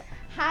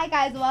Hi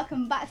guys,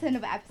 welcome back to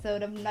another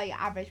episode of Not Your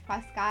Average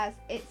Podcast.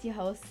 It's your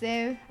host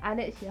Sue. And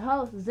it's your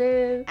host,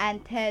 Zoo.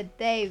 And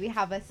today we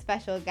have a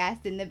special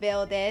guest in the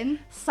building.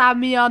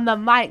 Sammy on the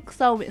mic,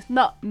 so it's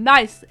not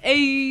nice.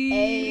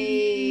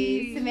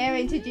 Hey,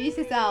 Samira, introduce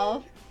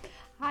yourself.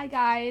 Hi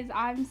guys,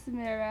 I'm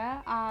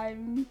Samira.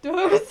 I'm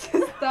Dora's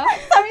sister.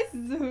 Sorry,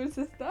 Zoo's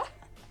sister.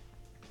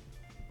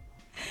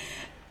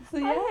 So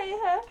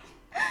yeah,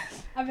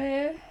 I'm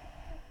here.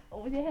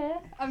 Oh, you here?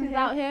 I'm She's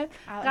out here.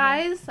 Out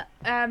Guys,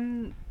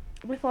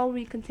 before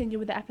we continue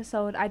with the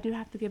episode, I do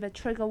have to give a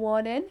trigger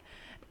warning.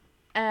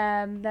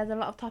 There's a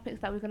lot of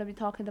topics that we're going to be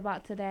talking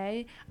about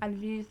today, and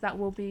views that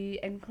will be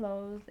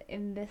enclosed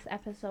in this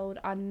episode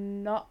are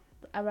not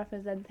a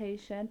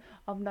representation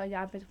of Not Your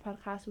Average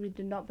Podcast. We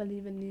do not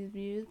believe in these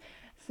views.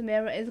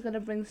 Samira is going to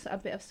bring a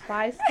bit of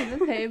spice to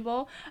the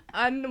table,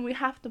 and we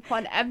have to put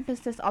an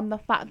emphasis on the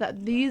fact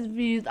that these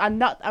views are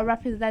not a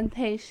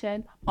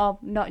representation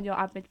of Not Your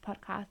Average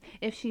Podcast.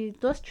 If she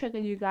does trigger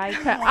you guys,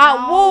 her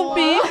at will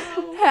be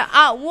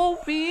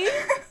I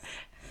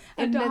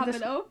in don't the have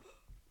it up.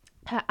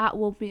 her at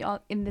will be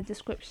in the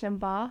description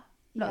bar.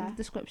 Not Yeah. the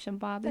description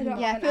bar. I don't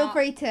Yeah, have feel an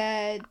free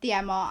to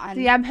DM her and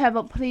DM her,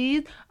 but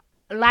please,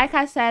 like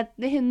I said,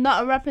 this is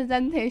not a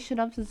representation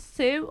of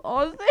Sue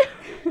or Zoo.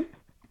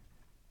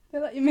 I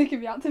feel like you're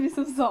making me out to be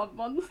some sort of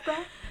monster.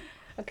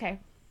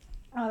 Okay.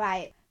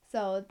 Alright,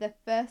 so the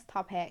first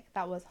topic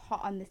that was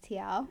hot on the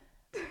TL.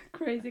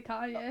 Crazy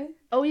Kanye.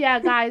 Oh yeah,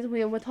 guys,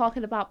 we're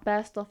talking about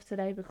bear stuff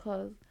today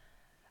because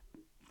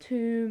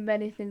too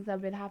many things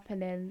have been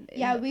happening.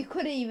 Yeah, we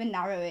couldn't even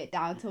narrow it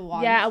down to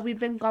one. Yeah, we've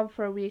been gone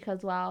for a week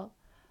as well,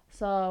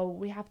 so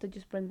we have to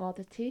just bring all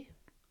the tea.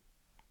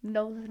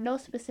 No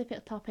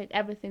specific topic.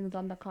 Everything's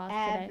on the cards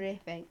today.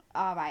 Everything.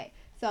 Alright,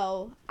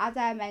 so as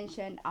I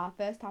mentioned, our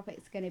first topic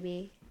is going to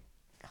be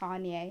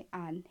Kanye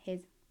and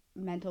his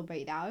mental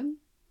breakdown.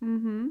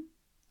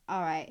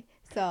 Alright,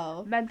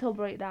 so Mental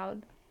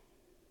breakdown.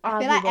 I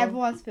feel like Arguable.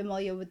 everyone's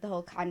familiar with the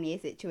whole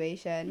Kanye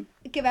situation.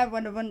 Give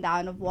everyone a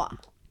rundown of what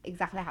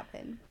exactly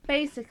happened.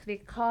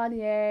 Basically,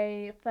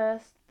 Kanye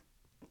first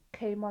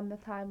came on the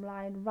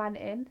timeline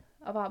ranting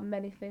about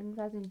many things,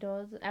 as he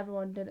does.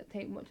 Everyone didn't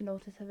take much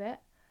notice of it.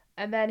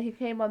 And then he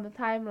came on the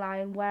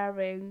timeline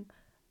wearing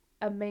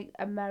a Make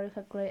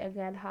America Great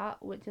Again hat,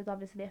 which is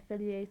obviously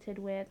affiliated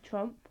with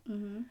Trump.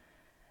 Mm-hmm.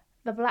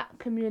 The black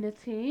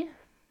community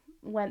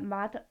went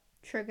mad,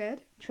 Triggered.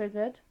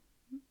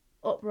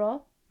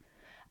 uproar.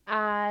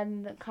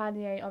 And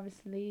Kanye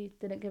obviously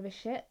didn't give a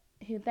shit.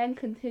 He then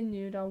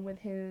continued on with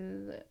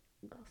his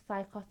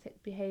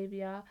psychotic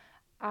behaviour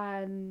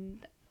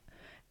and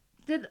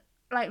did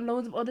like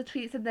loads of other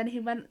tweets, and then he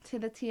went to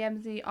the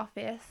TMZ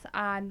office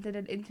and did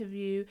an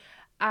interview,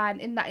 and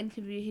in that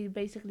interview he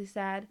basically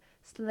said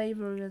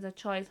slavery is a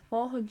choice.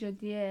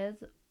 400 years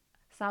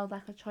sounds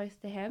like a choice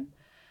to him.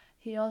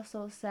 He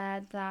also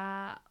said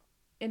that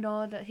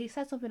he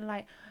said something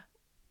like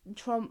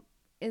Trump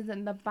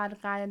isn't the bad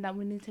guy and that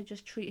we need to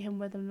just treat him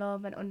with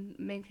love and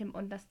make him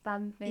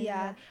understand things.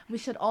 Yeah. And we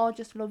should all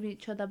just love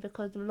each other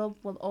because love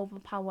will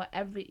overpower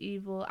every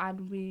evil,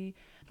 and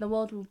the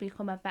world will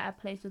become a better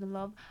place with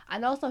love.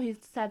 And also he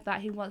said that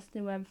he wants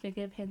to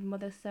forgive his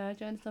mother's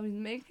surgeon, so he's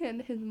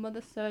making his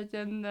mother's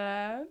surgeon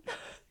the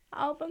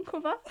album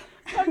cover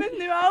of his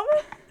new album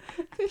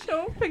to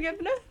show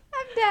forgiveness.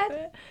 I'm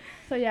dead.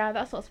 So yeah,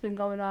 that's what's been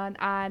going on,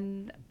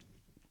 and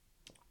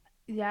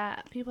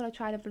yeah, people are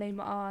trying to blame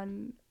it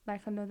on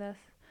like another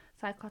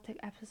psychotic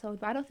episode,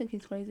 but I don't think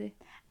he's crazy.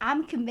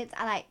 I'm convinced.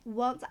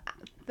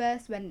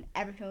 First when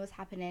everything was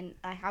happening,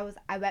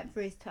 I went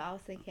through his Twitter. I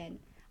was thinking,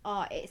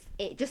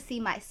 it just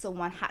seemed like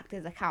someone hacked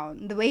his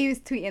account. The way he was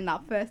tweeting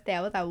that first day,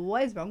 I was like,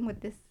 what is wrong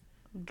with this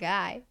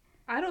guy?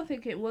 I don't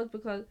think it was,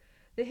 because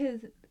this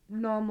is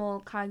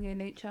normal Kanye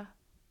nature.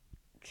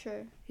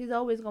 True. He's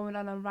always going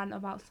on a rant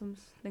about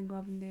something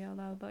of the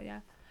other, but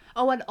yeah.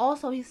 Oh, and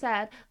also he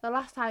said the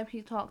last time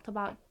he talked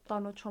about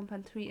Donald Trump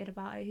and tweeted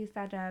about it, he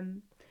said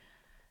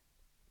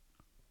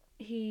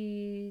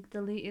he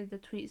deleted the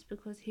tweets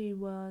because he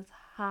was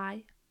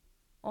high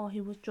or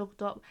he was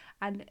drugged up,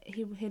 and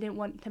he didn't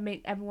want to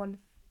make everyone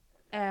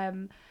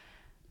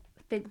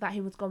think that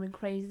he was going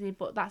crazy,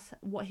 but that's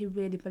what he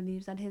really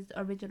believes. And his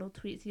original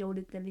tweets, he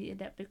only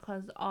deleted it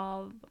because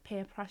of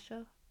peer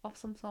pressure of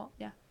some sort.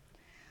 Yeah.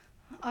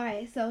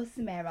 Alright, so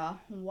Samira,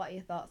 what are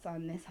your thoughts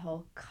on this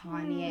whole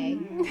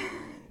Kanye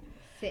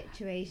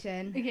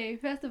situation? Okay,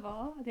 first of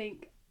all, I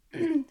think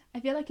I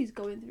feel like he's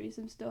going through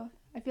some stuff.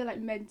 I feel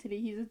like mentally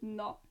he's just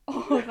not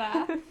all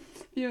there.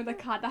 The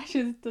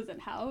Kardashians doesn't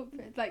help.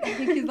 It's like I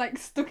think he's like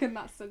stuck in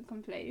that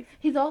sunken place.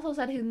 He's also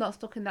said he's not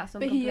stuck in that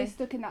sunken But he place. is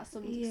stuck in that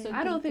sunken place.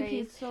 I don't think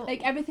he's so...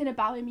 like everything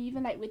about him,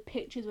 even like with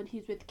pictures when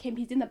he's with Kim,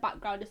 he's in the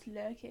background just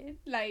lurking,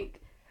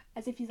 like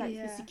as if he's like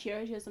the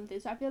security or something.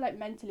 So I feel like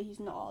mentally he's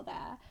not all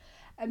there,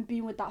 and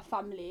being with that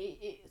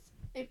family,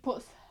 it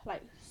puts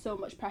like so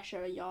much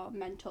pressure on your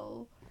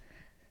mental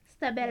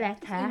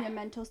Stability. in your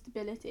mental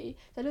stability.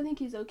 So I don't think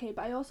he's okay,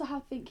 but I also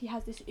think he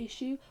has this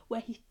issue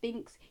where he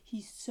thinks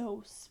he's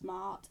so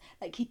smart.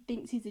 Like, he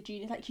thinks he's a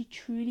genius. Like, he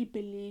truly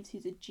believes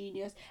he's a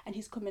genius, and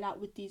he's coming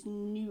out with these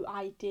new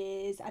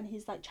ideas, and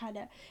he's like trying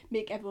to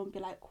make everyone be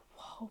like,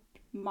 whoa,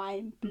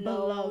 mind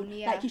blown.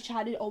 Yeah. Like, he's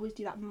trying to always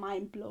do that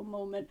mind blown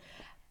moment.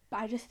 But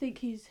I just think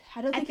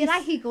I feel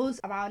like he goes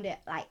around it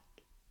like,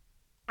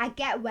 I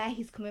get where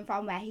he's coming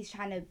from, where he's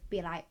trying to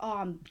be like, oh,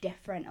 I'm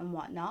different and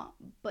whatnot,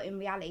 but in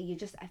reality, you're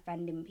just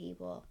offending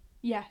people.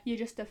 Yeah, he's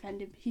just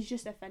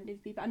offending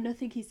people, and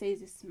nothing he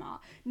says is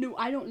smart. No,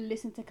 I don't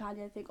listen to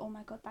Kanye and think, oh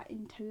my god, that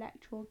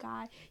intellectual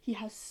guy, he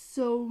has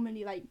so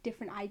many like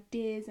different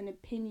ideas and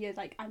opinions,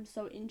 like, I'm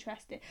so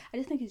interested. I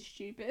just think he's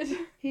stupid.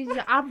 He's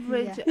your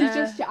average. Yeah. He's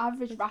just your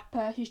average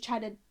rapper who's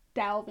trying to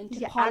delve into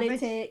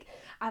politics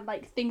and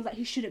like things that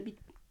he shouldn't be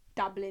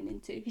dabbling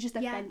into. He's just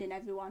offending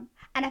everyone.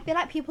 And I feel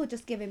like people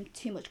just give him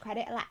too much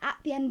credit. Like, at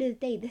the end of the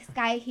day, this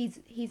guy, he's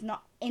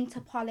not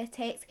into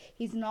politics.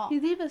 He's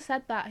even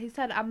said that. He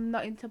said, I'm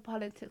not into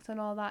politics and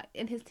all that.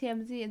 In his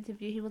TMZ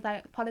interview, he was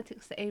like,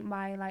 politics ain't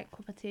my like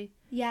cup of tea.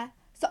 Yeah.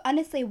 So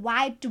honestly,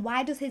 why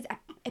does his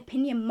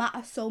opinion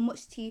matter so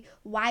much to you?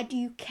 Why do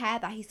you care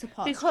that he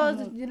supports Because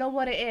Trump? you know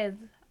what it is?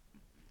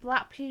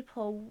 Black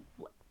people,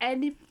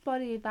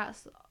 anybody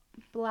that's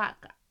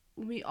black,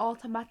 we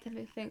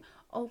automatically think,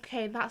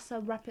 okay, that's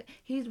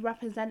he's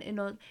representing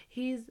us.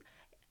 He's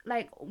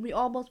like, we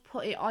almost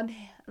put it on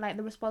like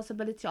the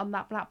responsibility on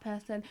that black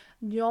person.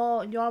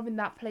 You're in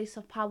that place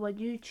of power.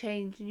 You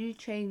change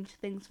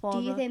things for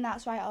them. Do you think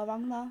that's right or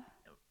wrong though?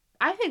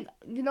 I think,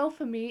 you know,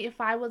 for me, if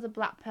I was a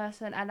black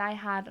person and I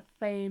had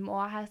fame or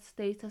I had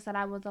status and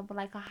I was of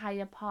like a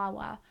higher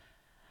power,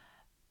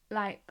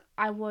 like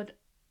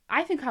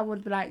I think I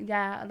would be like,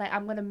 yeah, like,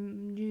 I'm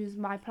gonna use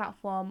my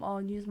platform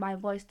or use my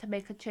voice to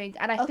make a change.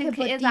 And I think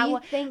it is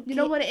you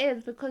know what it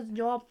is, because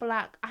you're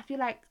black. I feel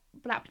like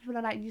black people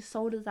are like, you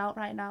sold us out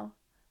right now.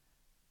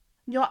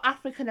 You're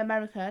African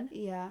American.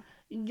 Yeah.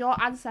 Your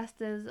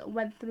ancestors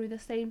went through the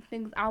same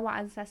things our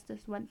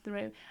ancestors went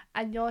through,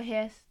 and you're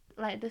here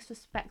like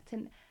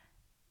disrespecting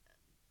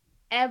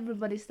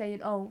everybody,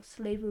 saying, oh,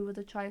 slavery was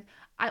a choice.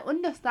 I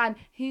understand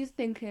he's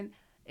thinking,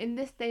 in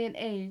this day and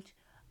age,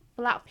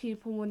 black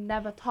people will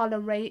never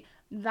tolerate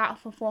that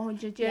for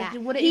 400 years.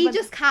 Yeah. He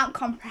just can't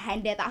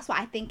comprehend it. That's what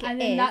I think it is.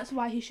 And then that's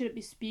why he shouldn't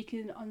be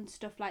speaking on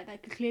stuff like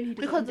that. Clearly he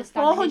doesn't because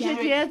understand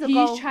 400 years ago,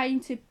 he's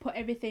trying to put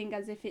everything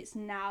as if it's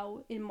now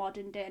in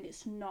modern day, and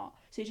it's not.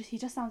 So he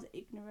just sounds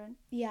ignorant.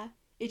 Yeah.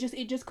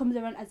 It just comes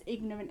around as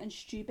ignorant and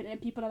stupid, and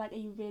people are like, are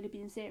you really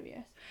being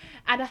serious?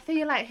 And I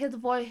feel like his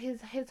voice,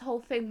 his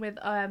whole thing with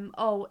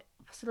oh,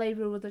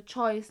 slavery was a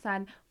choice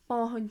and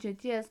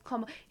 400 years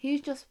he's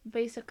just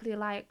basically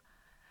like,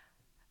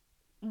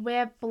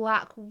 we're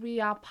black, we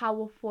are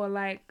powerful.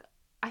 Like,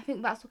 I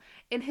think that's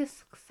in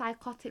his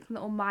psychotic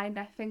little mind.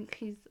 I think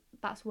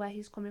that's where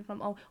he's coming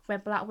from. Oh, we're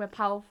black, we're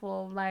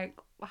powerful. Like,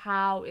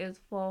 how is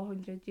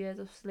 400 years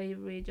of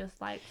slavery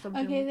just like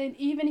something? Okay, then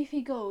even if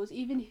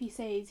he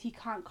says he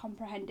can't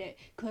comprehend it,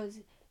 because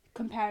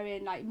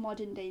comparing like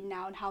modern day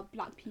now and how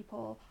black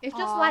people it's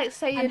just like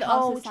saying, and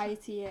how oh,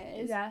 society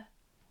is. Yeah.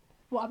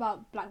 What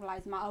about Black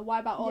Lives Matter?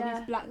 Why about all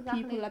these black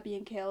exactly. people are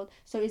being killed?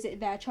 So is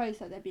it their choice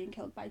that they're being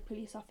killed by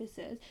police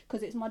officers?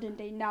 Because it's modern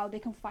day now, they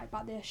can fight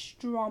back. They're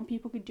strong.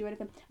 People can do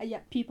anything, and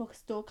yet people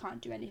still can't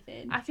do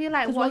anything. I feel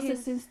like once the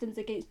system's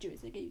against you,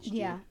 it's against you.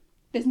 Yeah.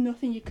 There's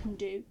nothing you can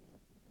do.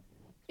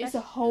 It's a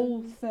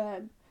whole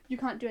firm. You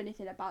can't do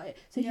anything about it.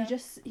 So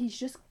he's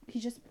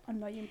just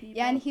annoying people.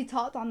 Yeah, and he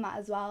talked on that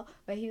as well,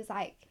 where he was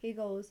like, he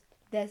goes,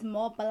 there's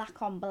more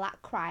black on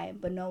black crime,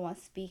 but no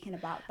one's speaking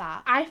about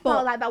that. I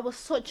felt like that was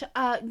such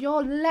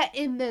you're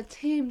letting the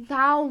team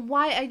down.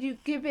 Why are you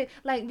giving,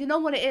 like, you know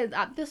what it is?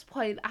 At this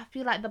point, I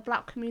feel like the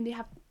black community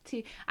have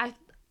to,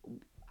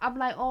 I'm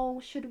like,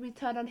 oh, should we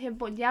turn on him?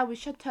 But yeah, we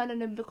should turn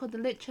on him, because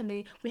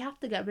literally we have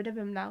to get rid of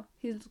him now.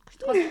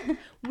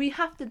 We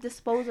have to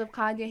dispose of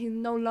Kanye. He's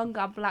no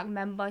longer a black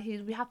member.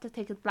 We have to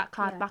take his black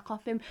card back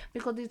off him,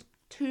 because he's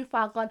too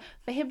far gone.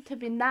 For him to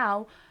be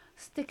now,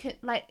 stick it,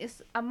 like,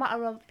 it's a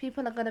matter of,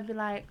 people are gonna be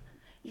like,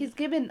 he's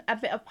giving a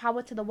bit of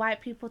power to the white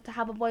people to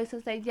have a voice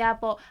and say, yeah,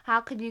 but how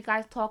can you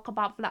guys talk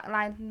about Black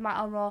Lives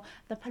Matter or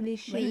the police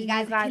shooting? You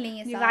guys are killing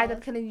yourselves. You guys are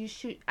killing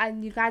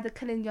and you guys are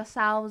killing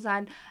yourselves,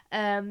 and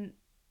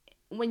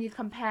when you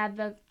compare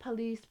the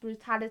police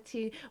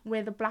brutality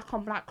with the black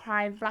on black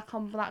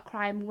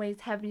crime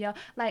weighs heavier.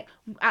 Like,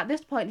 at this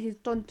point, he's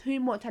done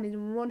too much and he's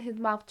run his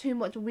mouth too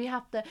much. We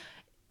have to,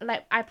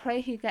 like, I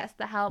pray he gets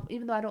the help,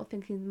 even though I don't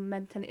think he's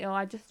mentally ill.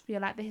 I just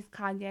feel like this is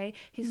Kanye.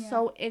 He's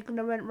so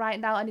ignorant right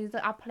now, and he's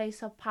at a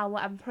place of power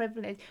and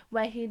privilege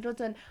where he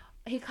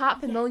can't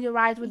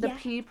familiarize with the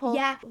people.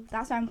 Yeah,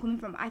 that's where I'm coming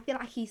from. I feel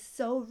like he's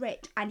so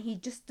rich, and he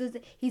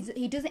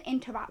doesn't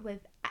interact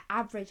with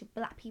average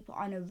black people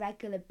on a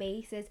regular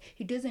basis.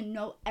 He doesn't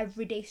know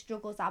everyday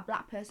struggles that a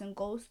black person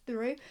goes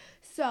through.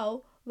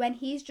 So when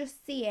he's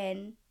just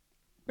seeing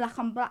black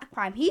on black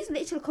crime, he's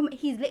literally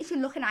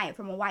looking at it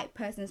from a white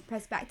person's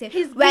perspective,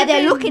 he's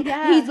looking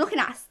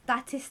at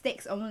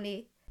statistics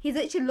only. He's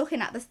literally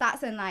looking at the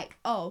stats and like,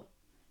 oh,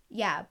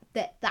 yeah,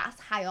 that's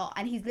high up,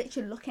 and he's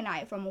literally looking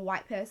at it from a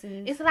white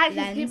person's It's like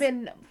lens. he's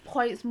giving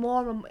points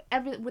more,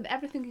 and with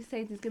everything he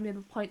says, he's giving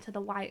a point to the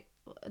white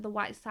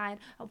side,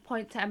 a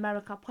point to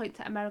America, point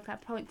to America,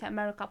 point to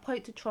America,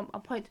 point to Trump, a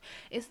point.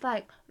 It's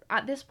like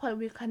at this point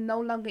we can no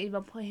longer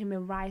even put him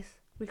in rice.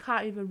 We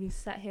can't even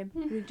reset him.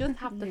 We just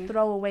have to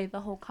throw away the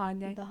whole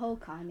Kanye. The whole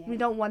Kanye. We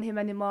don't want him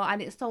anymore,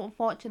 and it's so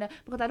unfortunate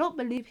because I don't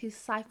believe he's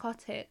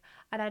psychotic,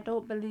 and I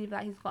don't believe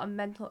that he's got a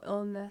mental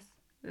illness,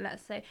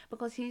 let's say,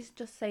 because he's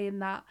just saying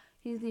that.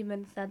 He's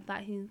even said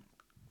that he's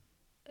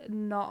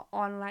not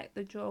on like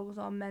the drugs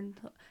or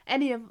mental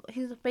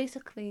he's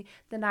basically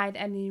denied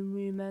any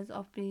rumors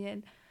of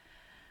being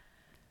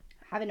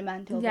having a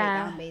mental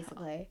breakdown,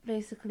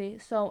 basically.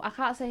 So I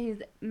can't say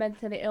he's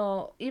mentally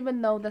ill,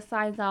 even though the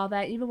signs are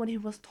there. Even when he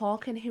was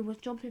talking, he was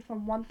jumping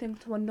from one thing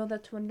to another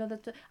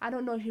I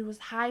don't know if he was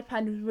hyper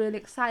and he was really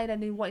excited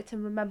and he wanted to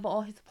remember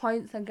all his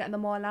points and get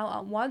them all out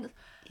at once.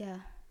 Yeah.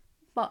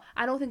 But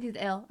I don't think he's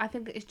ill. I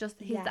think it's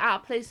just he's at a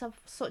place of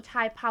such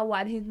high power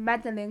and he's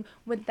meddling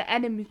with the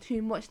enemy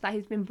too much that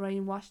he's been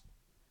brainwashed.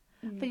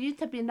 For you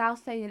to be now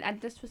saying and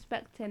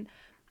disrespecting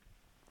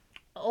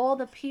all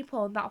the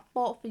people that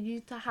fought for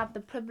you to have the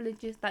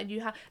privileges that you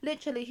have.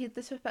 Literally, he's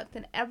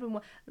disrespecting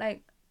everyone.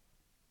 Like,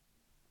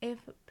 if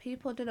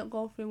people didn't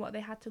go through what they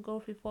had to go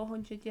through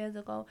 400 years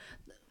ago,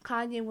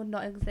 Kanye would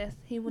not exist.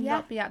 He would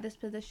not be at this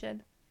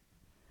position.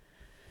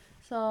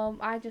 So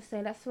I just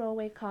say, let's throw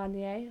away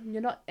Kanye.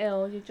 You're not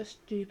ill, you're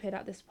just stupid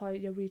at this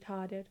point. You're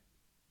retarded.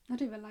 I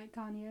don't even like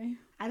Kanye.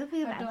 I don't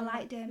think I've ever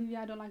liked him.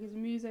 Yeah, I don't like his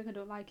music. I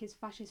don't like his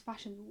fashion. His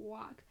fashion's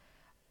whack.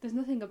 There's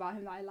nothing about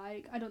him that I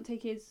like. I don't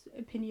take his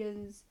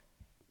opinions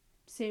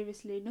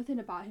seriously. Nothing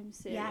about him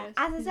serious. Yeah,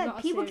 as I said,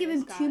 people give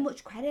him too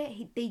much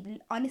credit. They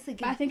honestly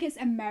give. But I think it's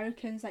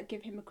Americans that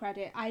give him a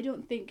credit. I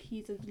don't think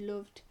he's as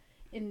loved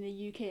in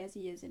the UK as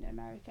he is in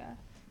America.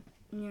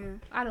 Yeah,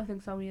 I don't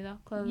think so either.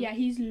 Yeah,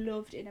 he's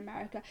loved in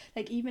America.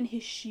 Like, even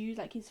his shoes,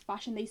 like his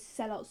fashion, they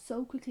sell out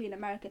so quickly in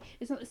America.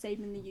 It's not the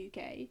same in the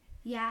UK.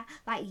 Yeah,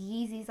 like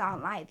Yeezys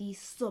aren't like these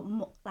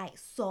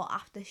sought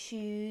after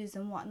shoes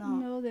and whatnot.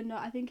 No, they're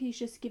not. I think he's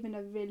just given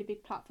a really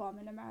big platform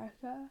in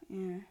America.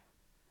 Yeah.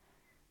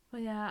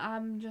 But yeah,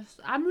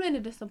 I'm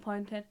really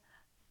disappointed.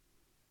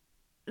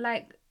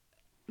 Like,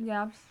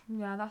 that's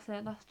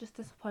it. That's just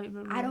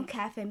disappointment. Really. I don't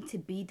care for him to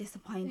be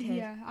disappointed.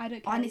 Yeah, I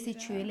don't care. Honestly,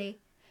 truly.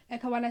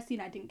 Like, when I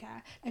seen it, I didn't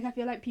care. Like, I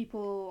feel like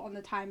people on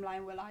the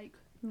timeline were like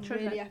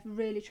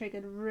really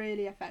triggered,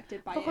 really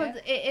affected by it. Because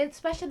it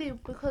especially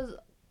because.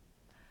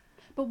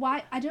 But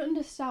why? I don't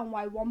understand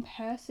why one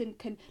person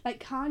can,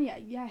 like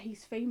Kanye, yeah,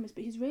 he's famous,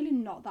 but he's really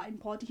not that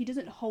important. He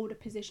doesn't hold a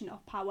position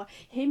of power.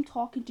 Him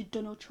talking to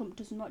Donald Trump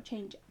does not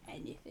change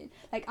anything.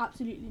 Like,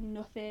 absolutely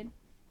nothing.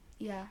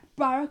 Yeah.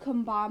 Barack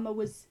Obama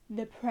was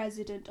the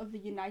president of the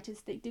United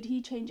States. Did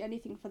he change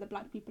anything for the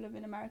black people of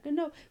in America?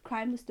 No.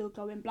 Crime was still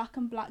going. Black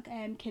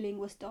killing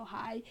was still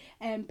high.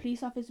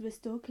 Police officers were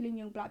still killing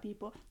young black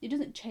people. It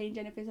doesn't change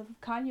anything. So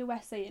if Kanye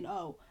West saying,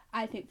 oh,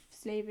 I think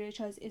slavery a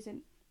choice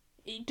isn't,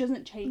 it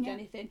doesn't change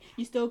anything.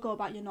 You still go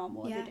about your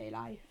normal everyday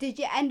life. Did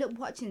you end up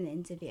watching the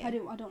interview? I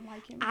don't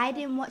like him. I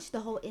didn't watch the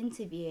whole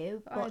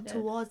interview, but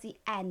towards the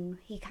end,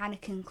 he kind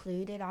of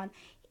concluded on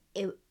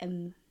it.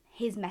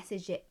 His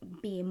message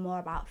being more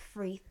about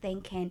free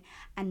thinking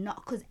and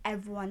not because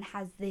everyone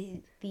has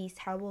these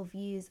terrible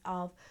views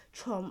of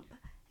Trump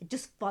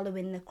just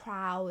following the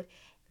crowd.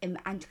 And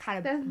kind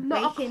of there's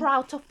not a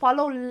crowd to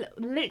follow.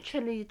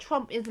 Literally,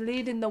 Trump is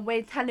leading the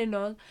way, telling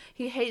us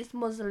he hates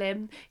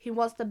Muslims. He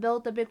wants to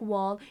build a big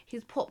wall.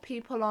 He's put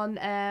people on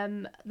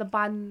the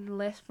banned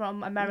list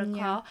from America.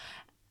 Yeah.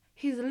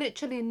 He's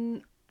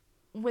literally.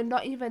 We're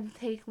not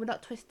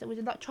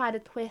trying to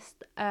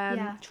twist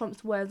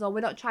Trump's words, or we're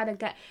not trying to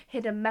get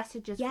hidden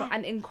messages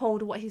and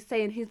encode what he's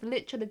saying. He's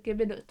literally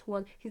giving it to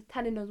us. He's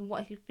telling us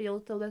what he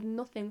feels. So there's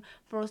nothing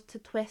for us to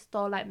twist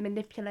or like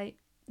manipulate.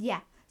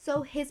 Yeah.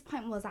 So his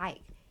point was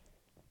like,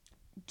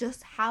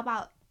 just how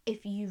about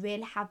if you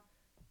really have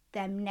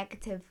them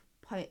negative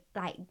point,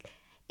 like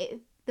if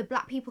the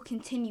black people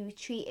continue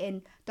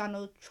treating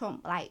Donald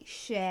Trump like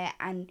shit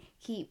and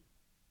keep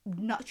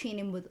not treating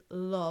him with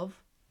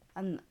love,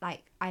 and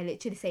like I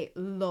literally say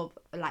love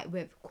like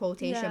with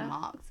quotation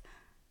marks,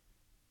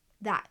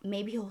 that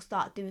maybe he'll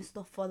start doing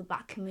stuff for the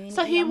black community.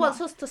 So he wants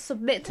us to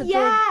submit to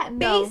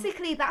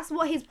basically that's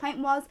what his point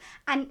was.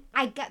 And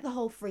I get the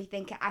whole free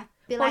thinking. I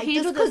feel like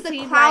just because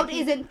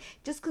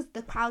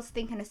the crowd's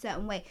thinking a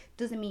certain way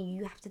doesn't mean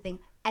you have to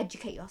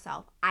educate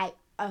yourself. I'm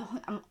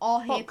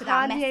all here for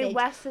that message. Kanye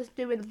West is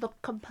doing the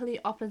complete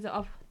opposite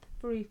of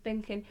free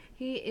thinking.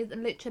 He is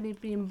literally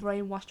being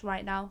brainwashed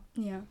right now.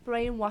 Yeah.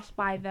 Brainwashed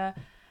by the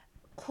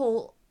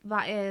cult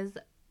that is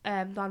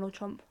Donald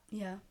Trump.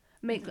 Yeah.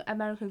 Make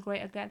America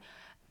great again.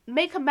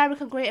 Make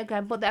America great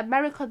again, but the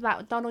America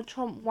that Donald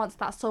Trump wants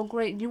that's so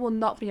great, you will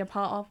not be a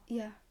part of.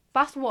 Yeah.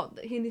 That's what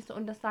he needs to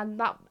understand.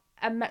 That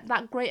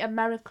great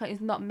America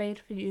is not made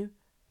for you.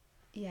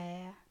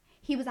 Yeah.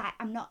 He was like,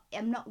 I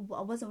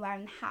wasn't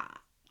wearing a hat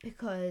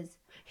because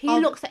He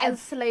of- looks of-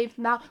 enslaved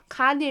now.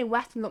 Kanye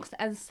West looks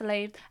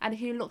enslaved, and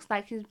he looks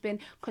like he's been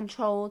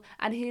controlled,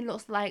 and he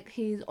looks like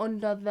he's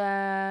under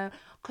the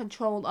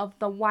control of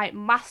the white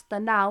master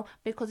now,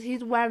 because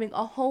he's wearing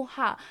a whole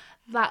hat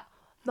that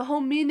the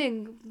whole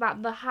meaning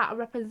that the hat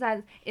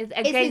represents is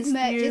it's against his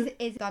merch, you.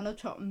 is Donald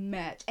Trump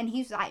merch, and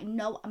he's like,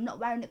 no, I'm not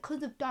wearing it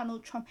because of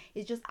Donald Trump.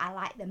 It's just I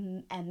like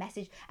the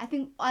message. I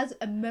think as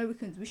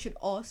Americans, we should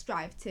all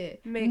strive to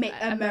make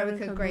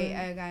America great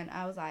again.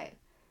 I was like,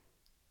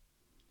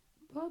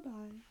 Bye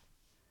bye.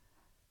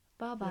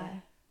 Bye bye.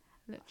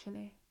 Yeah.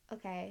 Literally.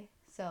 okay,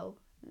 so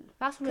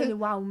That's really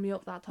wound me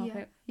up, that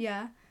topic.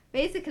 yeah.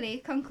 Basically,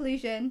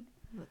 conclusion: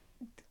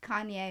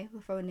 Kanye,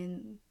 we're throwing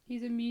in.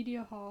 He's a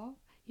media whore.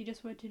 He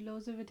just wanted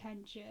loads of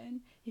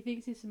attention. He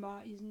thinks he's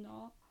smart. He's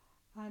not,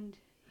 and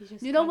he's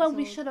just. You know when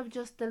we cancelled. should have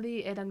just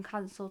deleted and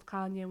cancelled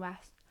Kanye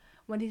West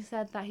when he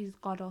said that he's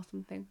God or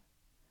something.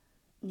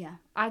 Yeah.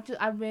 I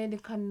really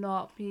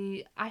cannot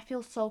be. I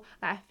feel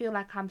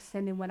like I'm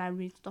sinning when I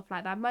read stuff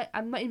like that.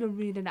 I'm not even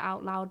reading it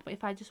out loud, but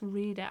if I just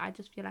read it, I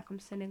just feel like I'm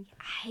sinning.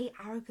 I hate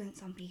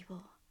arrogance on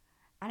people,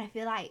 and I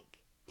feel like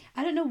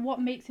I don't know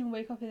what makes him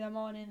wake up in the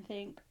morning and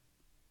think,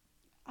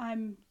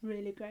 I'm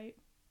really great.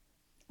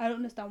 I don't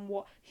understand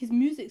what his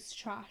music's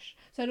trash.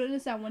 So I don't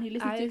understand when he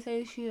listens I to.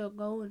 say she a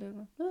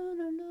golden.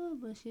 No,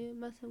 but she ain't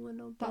messing with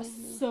no. That's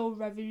business. so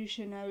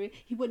revolutionary.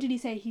 What did he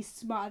say? He's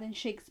smarter than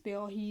Shakespeare.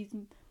 Or he's.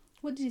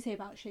 What did he say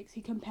about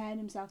Shakespeare? He compared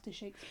himself to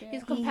Shakespeare.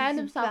 He's compared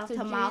himself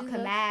to Malcolm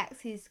Jesus. X.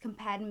 He's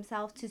compared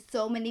himself to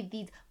so many of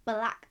these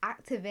black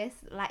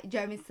activists, like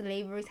during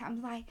slavery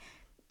times. Like,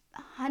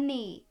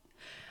 honey,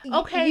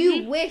 Okay,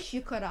 you wish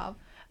you could have.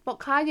 But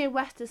Kanye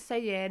West is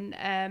saying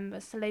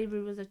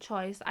slavery was a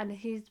choice, and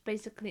he's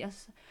basically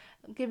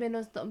giving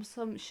us the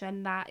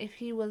assumption that if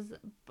he was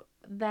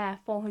there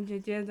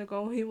 400 years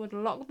ago, he would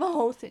lock the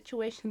whole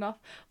situation off.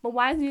 But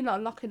why is he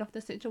not locking off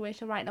the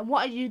situation right now?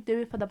 What are you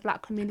doing for the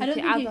black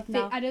community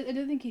now? I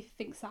don't think he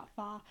thinks that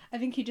far. I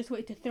think he just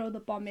wanted to throw the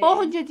bomb in.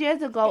 400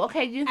 years ago,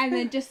 okay, and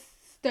then just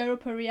stir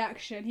up a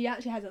reaction. He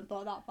actually hasn't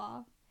thought that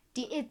far.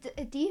 Do you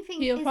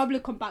think He'll probably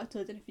come back to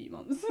us in a few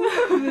months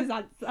with his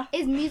answer.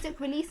 is music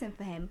releasing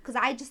for him? Because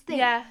I just think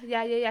yeah,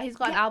 he's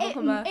got an album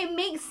coming. It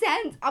makes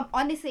sense.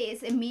 Honestly,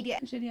 it's immediate.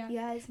 Yeah.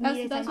 Yeah, it's That's-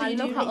 immediate. that's attention. what you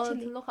Look do. at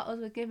us, look at us,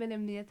 we're giving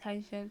him the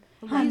attention.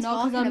 I He's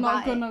know, because talking I'm not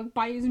about gonna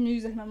buy his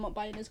music and I'm not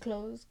buying his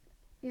clothes.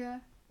 Yeah.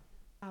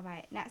 All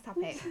right, next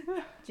topic.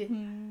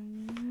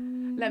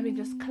 Let me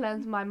just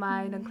cleanse my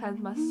mind and cleanse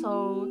my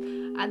soul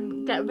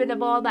and get rid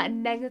of all that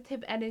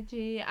negative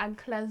energy and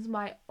cleanse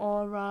my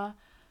aura.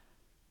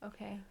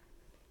 Okay.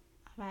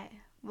 Right.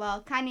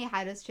 Well, Kanye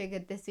had us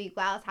triggered this week.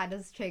 What else had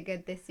us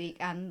triggered this week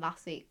and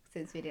last week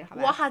since we didn't have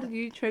What episode? had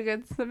you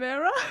triggered,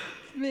 Samira?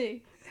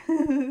 Me.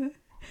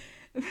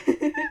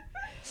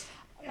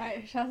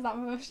 Right, shall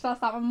I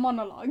start my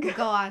monologue?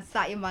 Go on,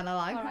 start your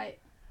monologue. Alright.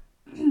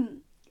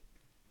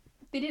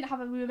 We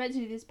were meant to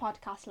do this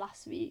podcast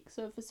last week,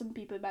 so for some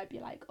people it might be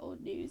like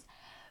old news.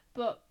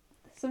 But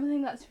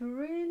something that's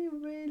really,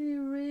 really,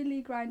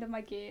 really grinding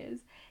my gears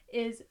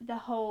is the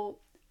whole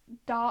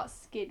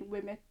dark-skinned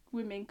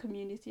women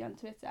community on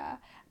Twitter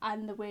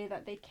and the way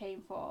that they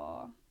came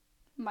for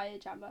Maya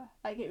Jama.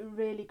 Like, it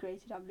really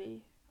grated on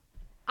me.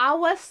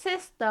 Our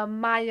sister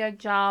Maya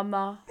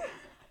Jama.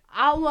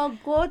 Our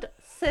good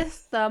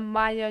sister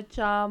Maya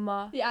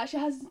Jama. It actually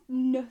has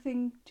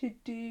nothing to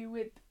do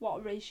with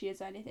what race she is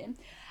or anything.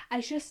 I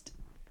was just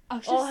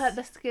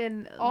The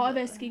skin. or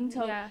their skin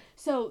tone. Yeah.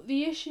 So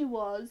the issue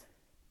was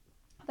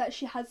that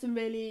she had some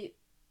really,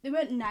 they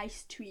weren't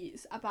nice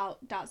tweets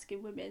about dark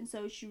skinned women.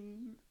 So she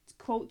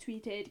quote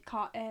tweeted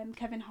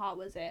Kevin Hart,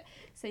 was it,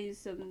 saying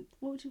some,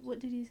 what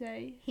did he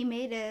say? He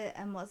made a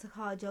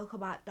joke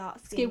about dark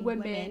Skin skinned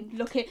women.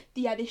 Look at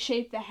they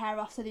shaved their hair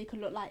off so they could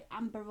look like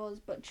Amber Rose,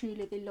 but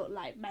truly they look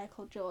like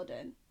Michael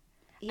Jordan.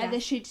 Yeah. And then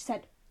she just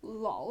said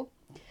lol.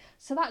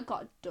 So that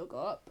got dug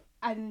up,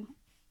 and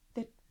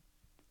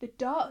the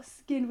dark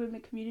skinned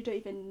women community don't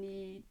even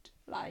need,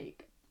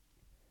 like,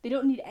 they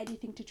don't need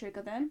anything to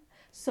trigger them.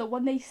 So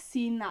when they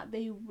seen that,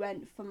 they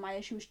went for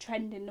Maya. She was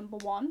trending number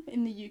 1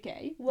 in the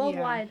UK.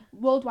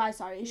 Worldwide,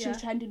 sorry. She Yeah.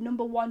 was trending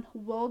number 1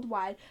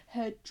 worldwide.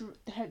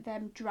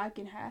 Them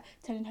dragging her,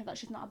 telling her that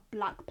she's not a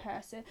black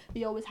person.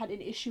 They always had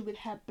an issue with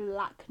her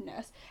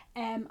blackness.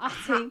 I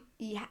think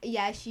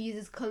She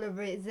uses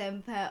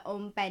colorism for her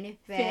own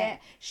benefit.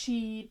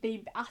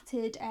 they've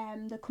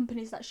atted the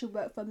companies that she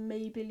worked for,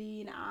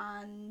 Maybelline,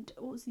 and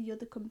what was the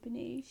other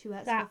company? She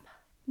works Gap.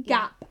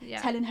 Gap,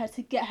 Yeah. telling her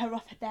to get her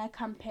off their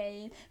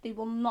campaign. They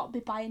will not be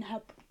buying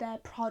their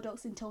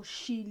products until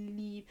she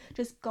leave.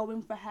 Just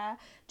going for her,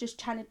 just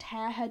trying to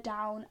tear her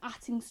down,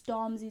 atting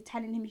Stormzy,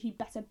 telling him he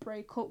better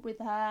break up with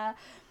her.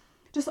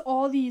 Just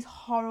all these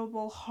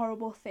horrible,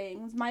 horrible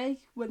things. Maya,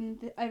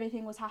 when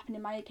everything was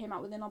happening, Maya came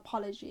out with an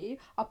apology,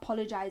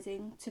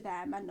 apologising to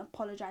them and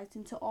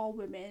apologising to all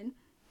women.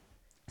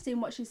 Saying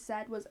what she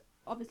said was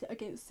obviously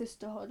against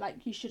sisterhood,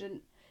 like you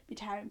shouldn't be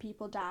tearing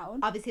people down.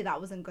 Obviously, that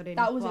wasn't good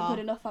enough. That wasn't good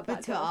enough for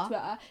Twitter.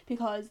 Twitter,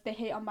 because they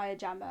hate on Maya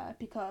Jama,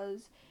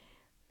 because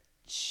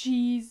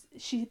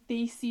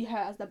they see her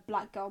as the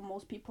black girl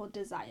most people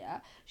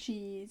desire.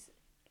 She's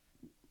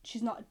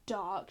not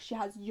dark. She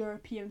has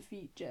European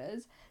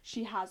features.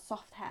 She has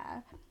soft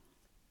hair.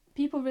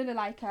 People really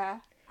like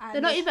her. And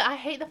They're not even. I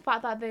hate the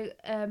fact that they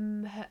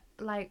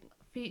like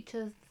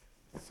features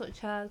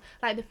such as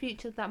like the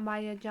features that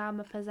Maya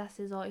Jama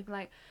possesses, or even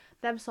like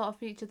them sort of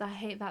features. I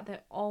hate that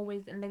they're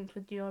always linked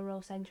with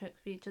Eurocentric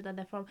features, and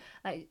they're from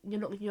like you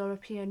look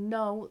European.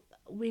 No,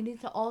 we need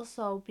to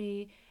also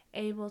be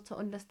able to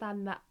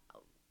understand that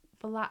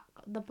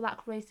the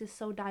black race is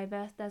so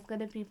diverse. There's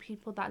gonna be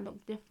people that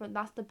look different.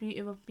 That's the beauty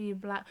of being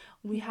black.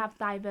 We have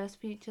diverse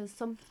features.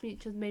 Some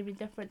features may be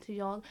different to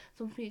yours.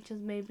 Some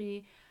features may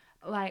be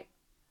like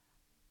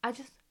I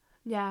just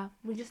yeah,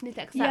 we just need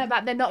to accept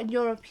that they're not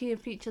European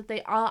features.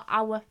 They are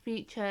our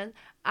features,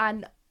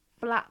 and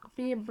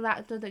being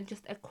black doesn't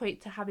just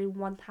equate to having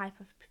one type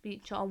of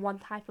feature or one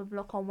type of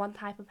look or one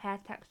type of hair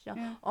texture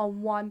or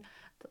one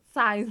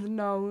size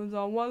nose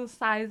or one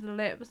size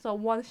lips or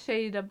one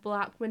shade of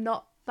black.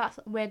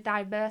 We're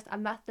diverse,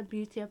 and that's the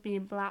beauty of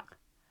being black.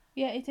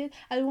 Yeah, it is.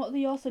 And what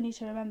they also need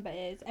to remember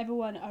is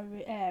everyone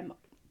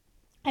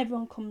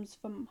comes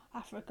from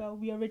Africa.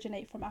 We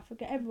originate from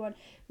Africa. Everyone,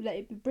 let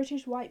it be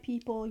British, white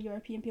people,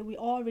 European people, we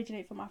all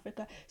originate from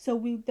Africa.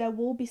 So there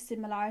will be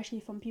similarity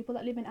from people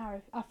that live in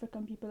Africa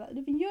and people that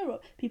live in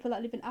Europe, people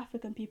that live in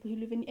Africa and people who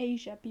live in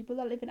Asia, people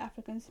that live in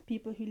Africa and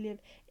people who live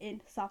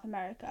in South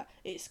America.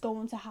 It's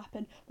going to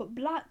happen. But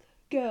black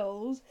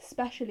girls,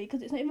 especially,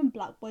 because it's not even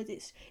black boys,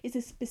 it's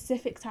a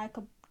specific type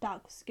of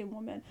dark skinned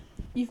woman.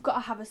 You've got to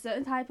have a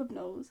certain type of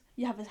nose.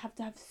 You have to have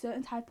a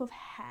certain type of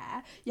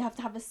hair. You have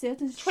to have a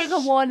certain trigger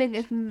warning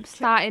is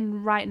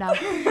starting right now.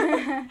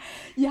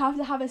 You have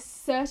to have a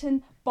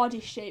certain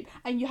body shape,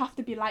 and you have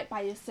to be liked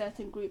by a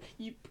certain group.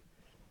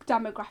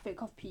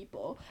 Demographic of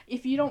people.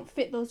 If you don't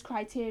fit those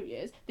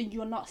criteria, then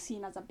you're not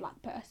seen as a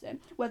black person.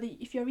 Whether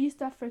if you're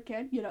East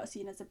African, you're not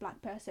seen as a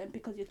black person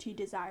because you're too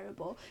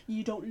desirable.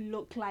 You don't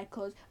look like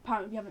us.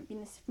 Apparently, you haven't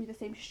been through the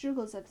same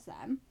struggles as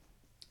them.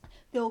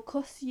 They'll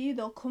cuss you,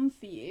 they'll come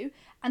for you,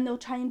 and they'll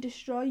try and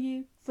destroy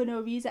you for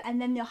no reason.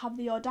 And then they'll have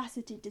the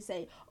audacity to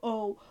say,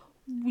 "Oh,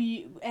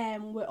 we're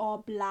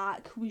all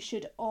black. We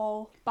should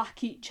all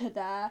back each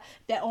other.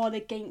 They're all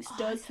against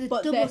us." It's the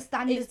but double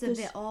standards of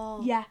it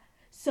all. Yeah.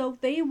 So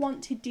they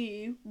want to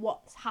do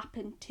what's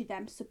happened to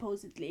them,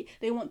 supposedly.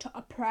 They want to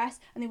oppress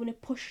and they want to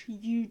push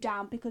you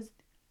down because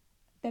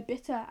they're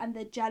bitter and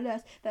they're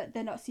jealous that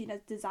they're not seen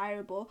as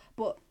desirable.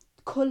 But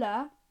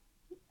colour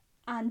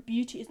and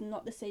beauty is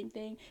not the same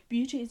thing.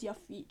 Beauty is your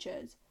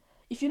features.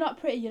 If you're not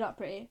pretty, you're not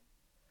pretty.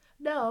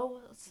 No,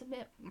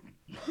 submit.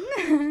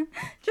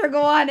 Trigger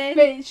warning.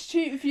 But it's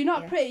true. If you're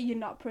not pretty, you're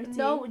not pretty.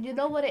 No, you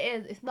know what it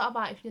is. It's not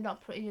about if you're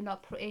not pretty, you're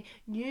not pretty.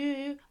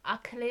 You are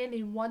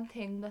clearly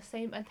wanting the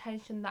same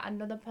attention that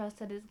another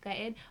person is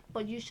getting,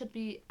 but you should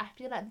be. I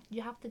feel like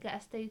you have to get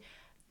a stage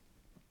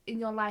in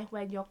your life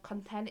where you're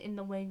content in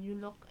the way you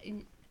look.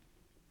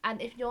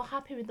 And if you're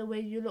happy with the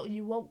way you look,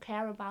 you won't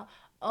care about,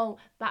 oh,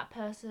 that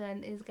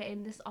person is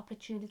getting this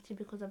opportunity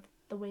because of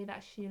the way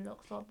that she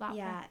looks or that.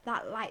 Yeah,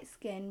 that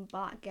light-skinned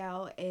black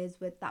girl is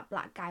with that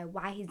black guy.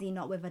 Why is he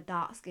not with a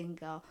dark-skinned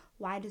girl?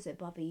 Why does it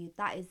bother you?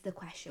 That is the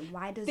question.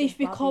 Why does They've it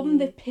bother become you?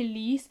 the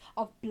police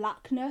of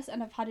blackness,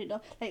 and I've had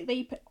enough. Like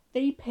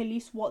they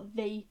police what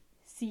they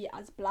see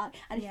as black,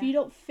 and if you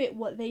don't fit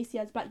what they see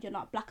as black, you're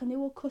not black, and they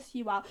will cuss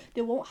you out.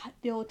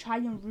 They'll try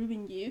and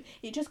ruin you.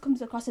 It just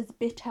comes across as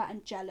bitter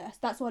and jealous.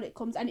 That's what it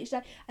comes, and it's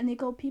like, and they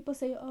go, people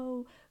say,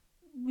 oh,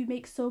 we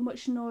make so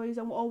much noise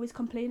and we always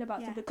complain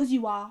about something, because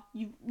you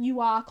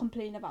are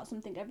complaining about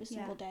something every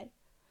single day.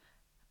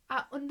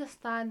 I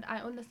understand,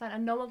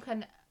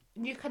 and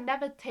you can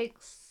never take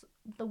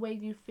the way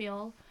you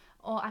feel,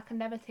 or I can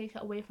never take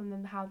it away from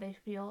them how they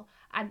feel,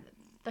 and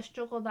the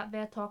struggle that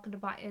they're talking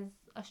about is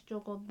a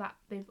struggle that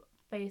they've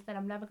faced, and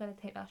I'm never going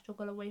to take that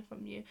struggle away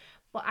from you.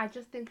 But I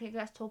just think it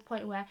gets to a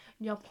point where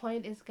your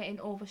point is getting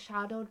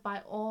overshadowed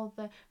by all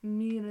the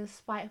mean and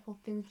spiteful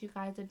things you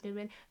guys are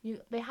doing.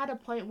 They had a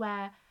point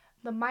where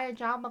the Maya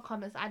Jama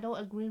comments, I don't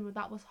agree with.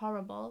 That was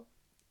horrible.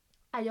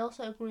 I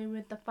also agree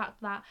with the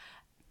fact that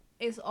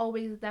it's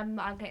always them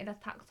that are getting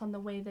attacked on the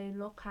way they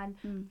look,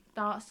 and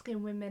dark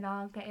skinned women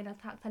are getting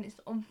attacked, and it's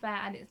unfair,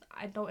 and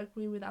I don't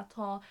agree with at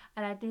all,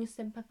 and I do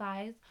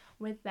sympathise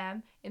with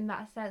them in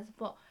that sense.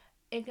 But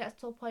it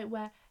gets to a point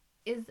where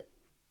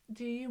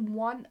do you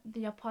want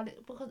the apology?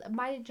 Because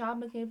Maya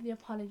Jama gave the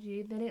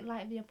apology, they didn't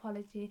like the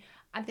apology,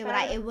 and they were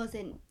like, it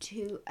wasn't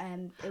too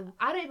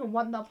I don't even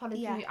want the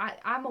apology.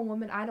 I'm a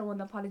woman, I don't want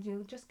the apology.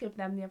 Just give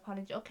them the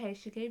apology. Okay,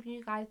 she gave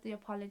you guys the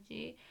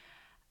apology.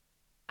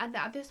 And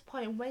at this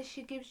point, when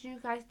she gives you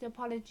guys the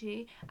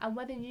apology, and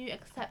whether you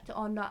accept it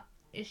or not,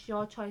 it's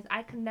your choice.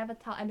 I can never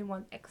tell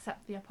anyone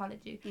except the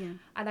apology. Yeah.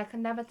 And I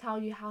can never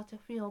tell you how to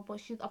feel. But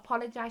she's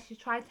apologized. She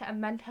tried to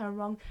amend her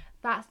wrong.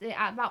 That's it.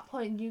 At that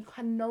point, you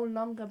can no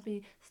longer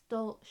be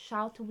still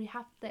shouting. We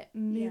have to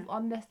move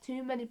on. There's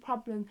too many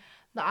problems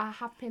that are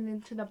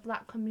happening to the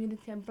black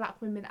community and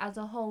black women as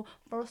a whole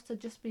for us to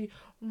just be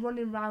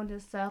running round in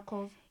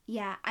circles.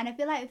 Yeah, and I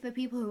feel like for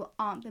people who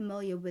aren't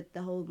familiar with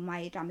the whole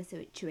Maya Jama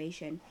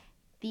situation,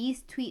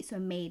 these tweets were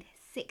made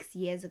 6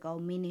 years ago,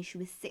 meaning she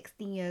was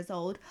 16 years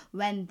old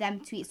when them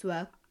tweets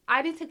were.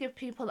 I need to give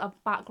people a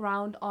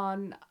background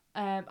on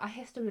a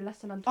history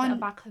lesson on Twitter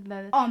back in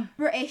the on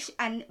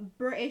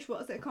British,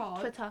 what's it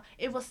called? Twitter.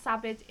 It was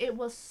savage. It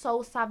was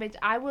so savage.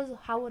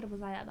 How old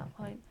was I at that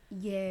point?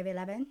 Year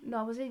 11. No,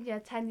 I was in year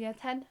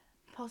 10,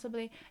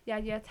 possibly. Yeah,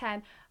 year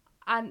 10.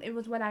 And it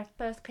was when I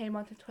first came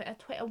onto Twitter.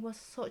 Twitter was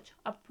such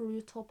a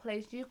brutal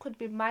place. You could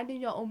be minding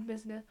your own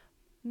business,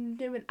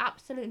 doing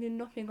absolutely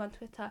nothing on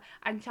Twitter,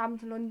 and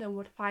Chams London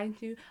would find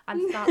you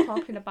and start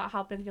talking about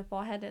how big your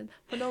forehead is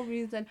for no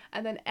reason,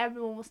 and then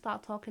everyone will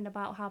start talking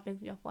about how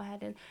big your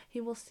forehead is.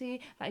 He will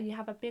see that you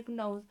have a big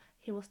nose.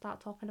 He will start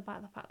talking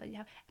about the fact that you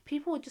have.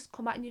 People will just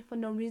come at you for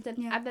no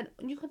reason, and then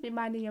you could be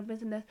minding your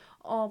business,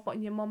 but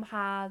your mum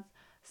has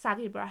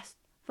saggy breasts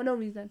for no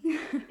reason.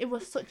 It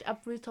was such a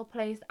brutal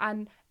place,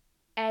 and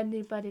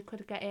anybody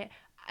could get it.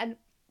 And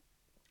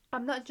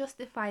I'm not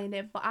justifying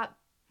it, but at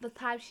the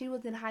time she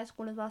was in high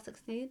school as well,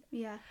 16.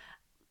 Yeah.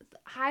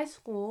 High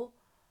school,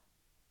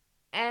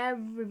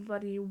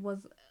 everybody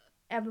was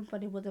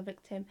a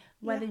victim.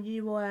 Whether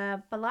you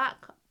were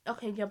black,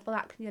 okay, you're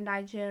black, you're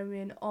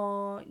Nigerian,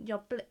 or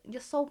you're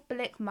so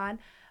black, man.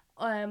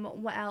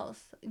 What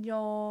else?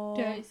 You're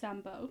Dirty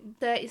Sambo.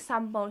 Dirty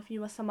Sambo if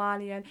you were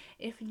Somalian.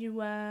 If you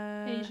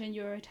were Asian,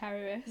 you're a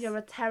terrorist. You're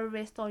a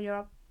terrorist, or you're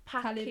a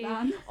Paki,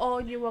 Taliban.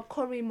 or you were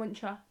curry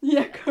muncher.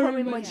 Yeah,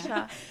 Curry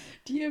muncher.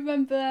 Do you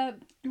remember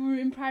we were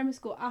in primary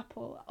school,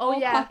 Apple? Oh,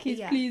 yeah.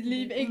 Pakis, please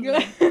leave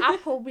England.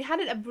 Apple. We had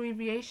an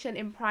abbreviation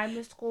in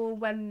primary school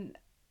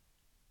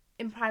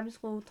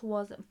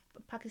towards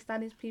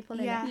Pakistani people.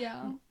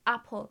 Yeah.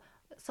 Apple.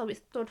 So it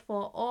stood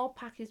for all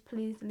Pakis,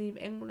 please leave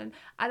England.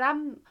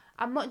 And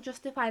I'm not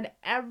justifying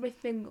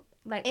everything.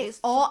 Like it's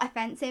all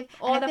offensive.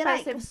 All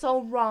offensive,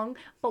 so wrong.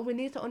 But we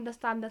need to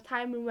understand the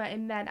time we were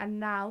in then and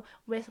now.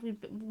 We're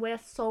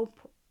so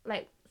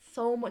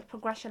much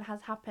progression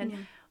has happened. Yeah.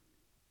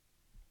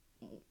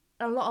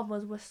 A lot of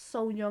us were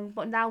so young,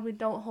 but now we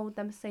don't hold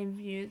them same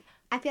views.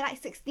 I feel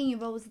like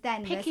 16-year-olds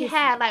then. Picky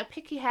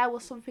hair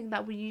was something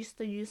that we used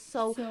to use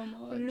so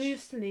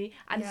loosely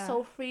and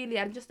so freely,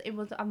 and just it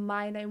was a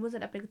minor. It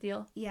wasn't a big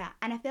deal. Yeah,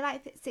 and I feel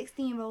like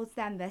 16-year-olds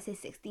then versus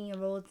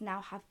 16-year-olds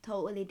now have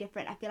totally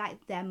different. I feel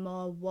like they're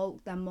more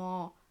woke. They're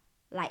more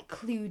like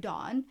clued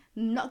on.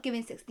 I'm not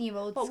giving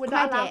 16-year-olds but we're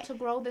credit. Not allowed to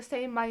grow. The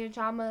same Maya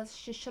Jama,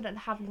 she shouldn't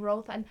have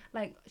growth, and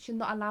like she's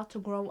not allowed to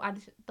grow.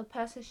 And the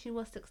person she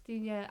was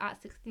 16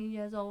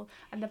 years old,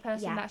 and the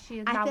person that she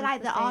is now. I feel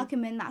like the same.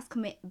 argument that's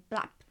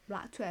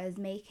Black Twitter is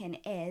making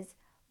is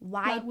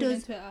why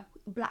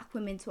Black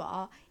women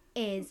Twitter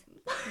is.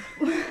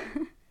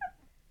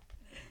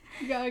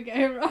 You gotta get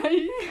it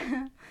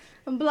right.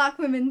 Black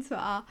women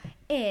Twitter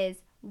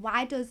is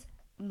why does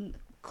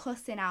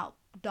cussing out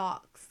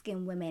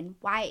dark-skinned women,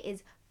 why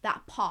is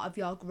that part of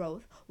your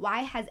growth? Why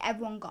has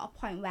everyone got a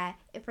point where,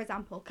 if for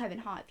example Kevin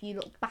Hart, if you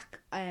look back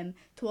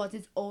towards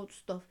his old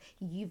stuff,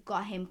 you've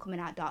got him coming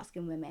out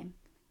dark-skinned women?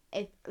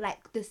 If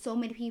like there's so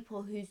many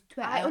people whose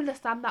Twitter, I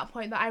understand that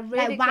point. That I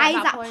really why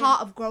is that point.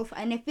 part of growth?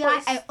 And I feel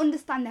like I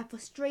understand their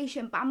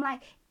frustration, but I'm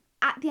like,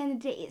 at the end of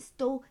the day, it's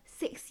still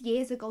 6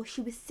 years ago.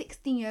 She was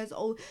 16 years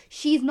old.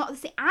 She's not the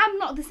same. I'm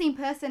not the same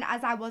person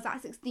as I was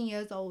at 16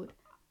 years old.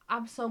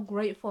 I'm so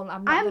grateful.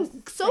 I'm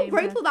so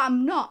grateful that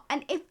I'm not.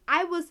 And if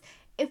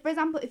for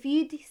example, if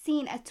you'd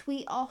seen a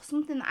tweet or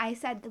something that I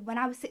said when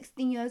I was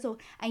 16 years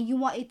old and you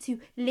wanted to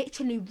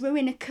literally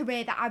ruin a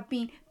career that I've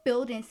been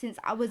building since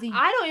I was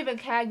I don't even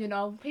care,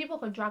 People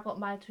can drag up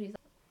my tweets.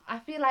 I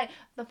feel like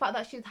the fact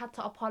that she's had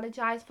to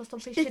apologise for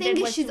something she did. The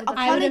thing is, she's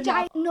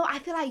apologised. No, I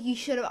feel like you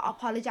should have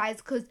apologised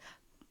because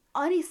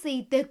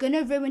honestly, they're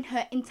gonna ruin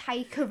her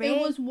entire career.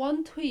 There was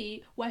one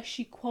tweet where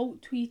she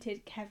quote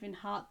tweeted Kevin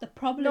Hart. The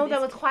problem is... there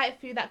was quite a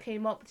few that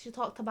came up. She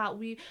talked about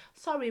weave.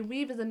 Sorry,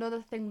 weave is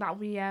another thing that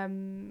we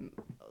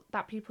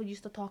that people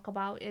used to talk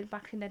about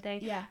back in the day.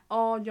 Yeah.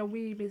 Oh, your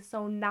weave is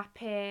so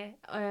nappy.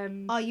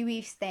 Oh, your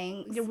weave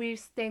stinks. Your weave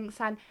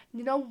stinks. And,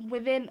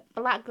 within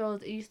black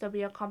girls, it used to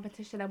be a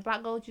competition. And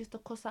black girls used to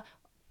cuss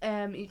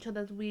at each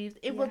other's weaves.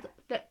 It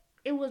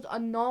was a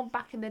norm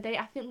back in the day.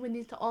 I think we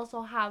need to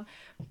also have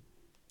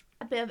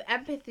a bit of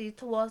empathy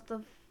towards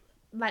the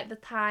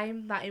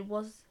time that it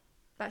was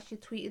that she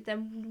tweeted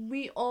them.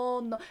 We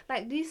all know,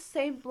 these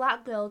same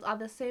black girls are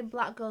the same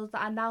black girls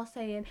that are now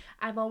saying,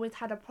 I've always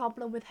had a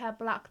problem with her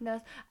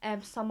blackness,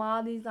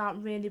 Somalis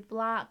aren't really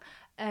black.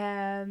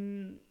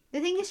 The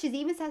thing is, she's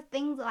even said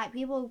things like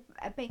people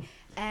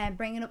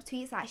bringing up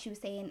tweets like she was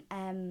saying,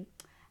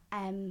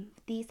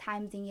 these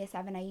times in year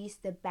 7 I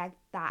used to beg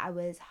that I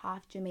was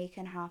half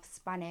Jamaican, half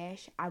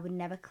Spanish. I would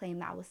never claim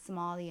that I was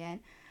Somalian.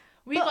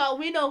 We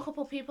know a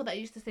couple of people that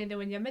used to say they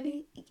were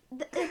Yemeni.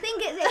 The thing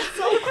is, it's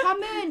so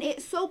common.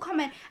 It's so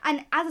common.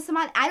 And as a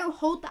Somali, I don't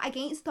hold that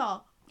against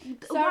her.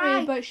 Sorry,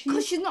 Why? but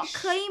Because she's not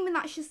claiming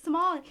that she's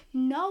Somali.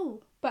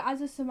 No. But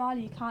as a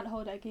Somali, you can't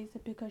hold it against her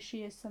because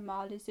she is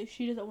Somali. So if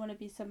she doesn't want to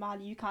be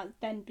Somali, you can't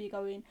then be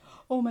going,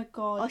 oh my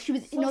god. Or she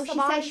was, So she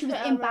said she was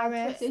Somali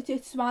embarrassed.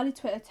 It's Somali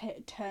Twitter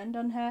turned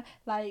on her,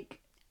 like.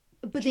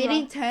 But they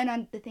didn't turn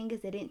on. The thing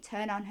is, they didn't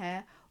turn on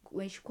her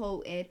when she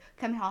quoted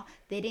Kanye.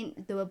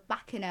 They were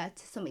backing her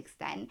to some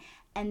extent.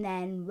 And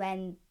then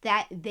when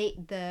I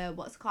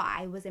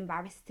was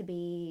embarrassed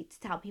to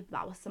tell people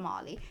that I was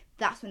Somali.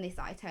 That's when they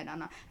started turning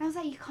on her. And I was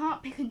like, you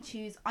can't pick and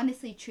choose.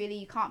 Honestly, truly,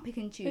 you can't pick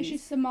and choose. But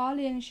she's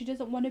Somali and she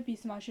doesn't want to be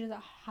Somali. She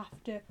doesn't have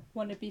to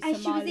want to be Somali.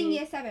 And she was in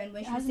year 7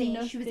 when she was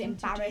saying she was nothing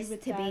to do embarrassed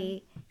with to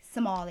be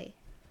Somali.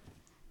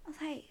 I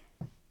was like,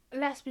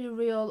 Let's be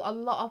real, a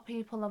lot of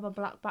people of a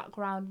black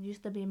background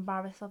used to be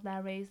embarrassed of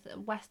their race.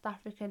 West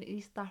African,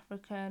 East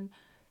African,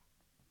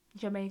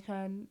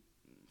 Jamaican,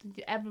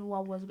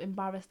 everyone was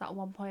embarrassed at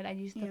one point. I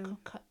used to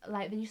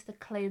they used to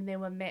claim they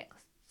were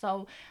mixed.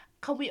 So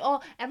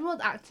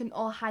everyone's acting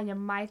all high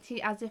and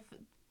mighty as if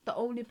the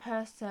only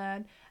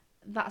person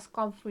that's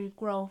gone through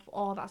growth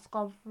or that's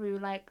gone through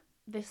like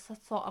this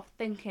sort of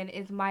thinking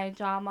is Maya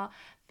Jama.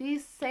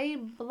 These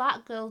same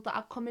black girls that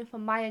are coming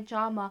from Maya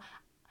Jama,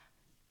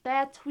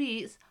 their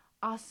tweets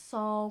are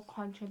so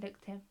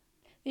contradictory.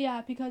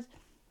 Yeah, because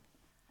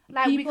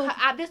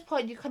at this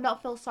point you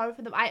cannot feel sorry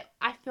for them. I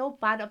feel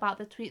bad about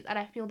the tweets and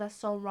I feel they're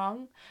so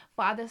wrong,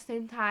 but at the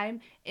same time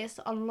it's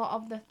a lot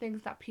of the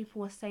things that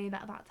people were saying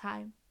at that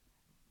time.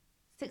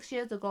 6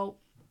 years ago,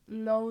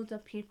 loads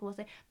of people were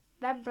saying,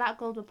 them black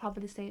girls were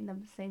probably saying the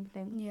same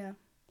thing. yeah.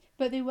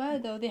 But they were,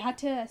 though. They had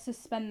to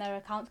suspend their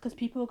accounts because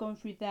people were going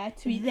through their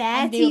tweets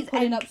and they were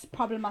putting up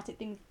problematic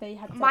things they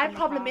had said. My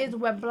problem is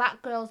when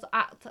black girls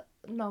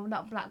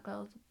not black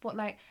girls, but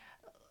like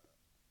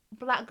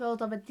black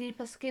girls of a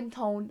deeper skin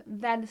tone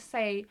then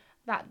say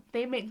that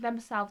they make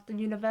themselves the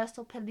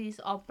universal police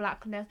of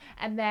blackness,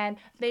 and then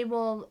they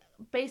will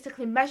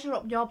basically measure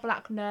up your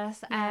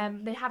blackness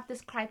and they have this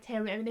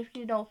criteria, and if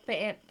you don't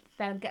fit it,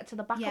 then get to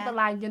the back of the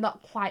line, you're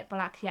not quite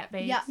black yet,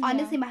 babe. Yeah,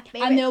 honestly, my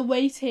favorite. And they're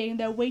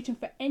waiting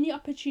for any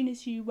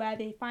opportunity where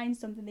they find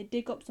something, they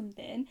dig up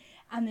something,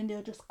 and then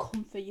they'll just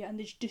come for you and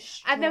they just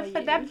destroy you. And then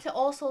for them to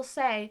also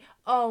say,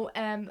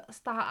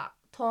 start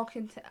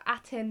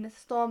atting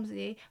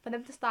Stormzy, for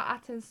them to start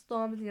atting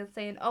Stormzy and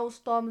saying, oh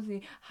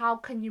Stormzy, how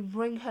can you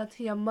bring her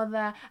to your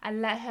mother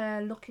and let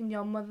her look in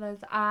your mother's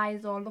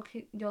eyes or look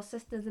at your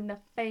sisters in the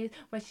face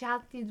when she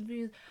has these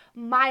views?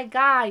 My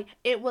guy,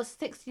 it was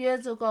 6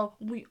 years ago.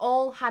 We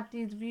all had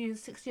these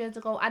views 6 years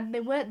ago, and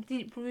they weren't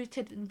deep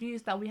rooted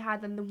views that we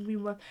had, and we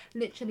were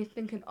literally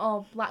thinking,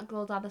 oh, black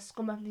girls are the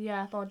scum of the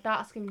earth or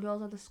dark skinned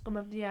girls are the scum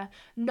of the earth.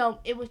 No,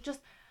 it was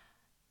just,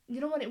 you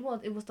know what it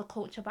was? It was the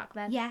culture back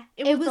then. Yeah.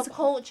 It was the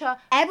culture.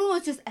 Everyone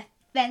was just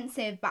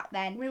offensive back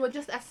then. We were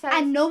just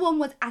and no one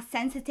was as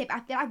sensitive. I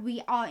feel like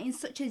we are in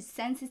such a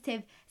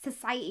sensitive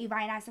society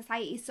right now.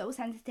 Society is so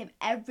sensitive.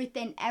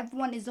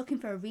 Everyone is looking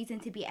for a reason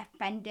to be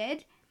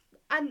offended.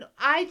 And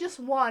I just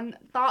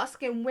want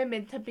dark-skinned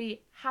women to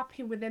be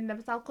happy within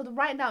themselves, because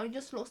right now it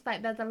just looks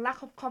like there's a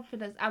lack of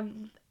confidence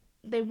and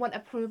they want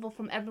approval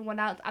from everyone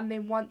else and they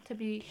want to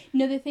be...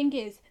 No, the thing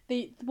is,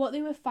 what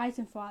they were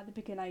fighting for at the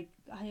beginning,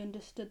 I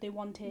understood they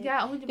wanted...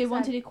 Yeah, 100%. They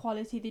wanted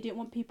equality. They didn't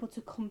want people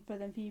to come for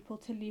them, people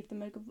to leave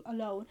them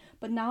alone.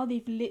 But now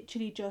they've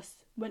literally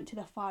just went to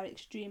the far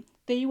extreme.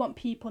 They want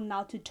people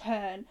now to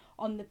turn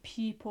on the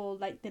people,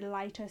 like the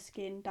lighter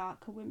skinned,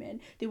 darker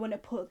women. They want to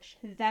push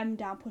them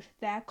down, push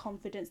their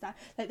confidence down.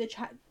 Like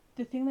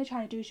the thing they're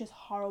trying to do is just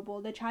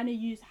horrible. They're trying to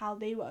use how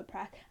they were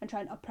oppressed and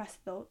try and oppress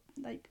the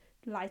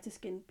lighter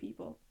skinned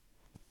people.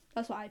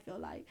 That's what I feel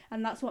like,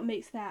 and that's what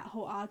makes their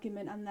whole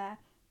argument and their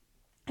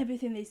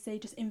everything they say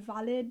just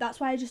invalid.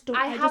 That's why I just don't.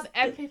 I have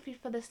empathy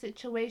for the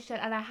situation,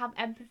 and I have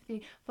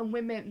empathy for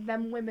women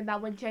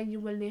that were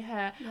genuinely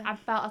hurt and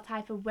felt a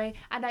type of way,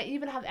 and I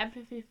even have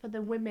empathy for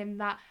the women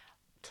that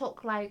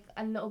took like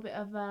a little bit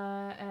of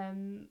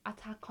an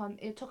attack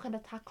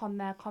on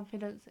their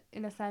confidence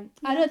in a sense.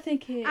 I don't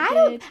think it.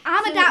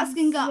 I'm a dark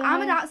skin girl.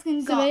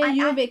 So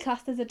you're a bit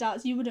classed as a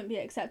dark. You wouldn't be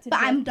accepted. But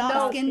I'm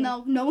dark skin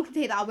though. No one can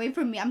take that away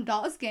from me. I'm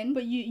dark skin.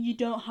 But you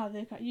don't have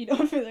you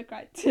don't fit the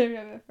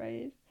criteria, I'm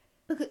afraid.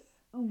 Because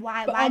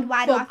why do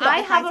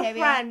I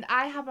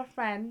have a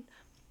friend.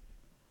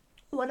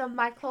 One of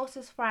my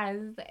closest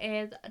friends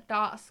is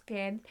dark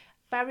skinned,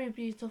 very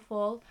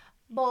beautiful.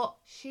 But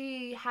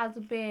she has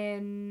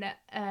been,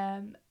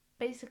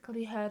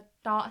 basically her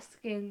dark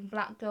skin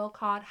black girl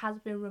card has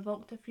been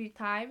revoked a few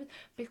times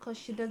because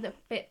she doesn't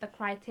fit the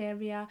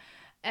criteria.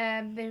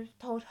 They've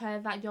told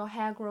her that your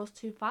hair grows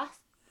too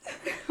fast.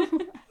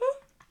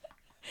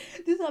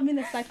 Does that mean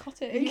it's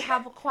psychotic? You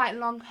have quite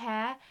long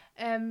hair.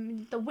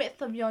 The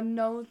width of your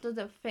nose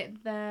doesn't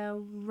fit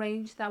the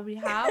range that we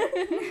have.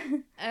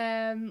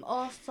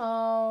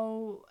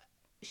 Also,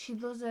 she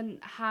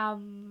doesn't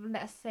have,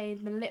 let's say,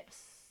 the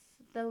lips.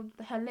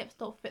 Her lips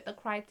don't fit the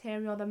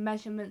criteria or the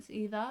measurements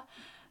either.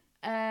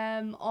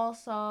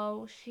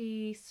 Also,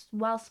 she's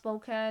well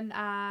spoken,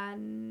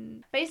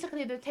 and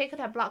basically they've taken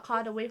her black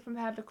card away from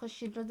her because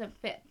she doesn't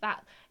fit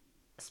that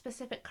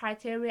specific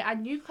criteria,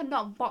 and you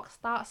cannot box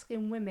dark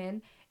skinned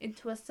women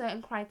into a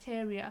certain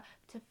criteria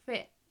to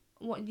fit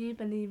what you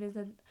believe is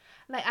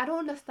like, I don't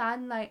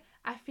understand. Like,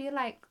 I feel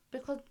like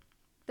because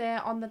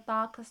they're on the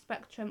darker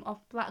spectrum of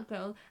black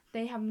girls,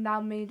 they have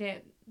now made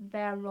it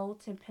their role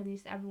to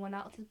police everyone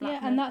else's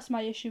blackness. Yeah, and that's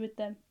my issue with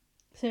them.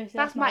 Seriously,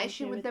 that's my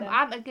issue with them.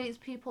 I'm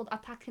against people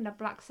attacking a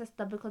black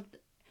sister because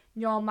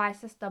you're my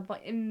sister,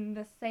 but in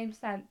the same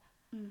sense,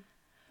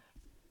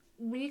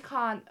 we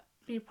can't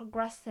be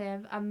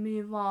progressive and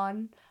move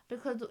on,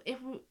 because if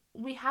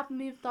we have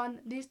moved on.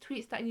 These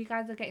tweets that you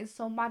guys are getting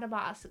so mad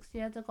about 6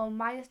 years ago,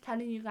 Maya's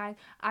telling you guys,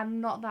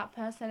 I'm not that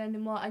person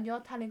anymore, and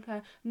you're telling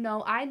her,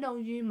 no, I know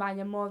you,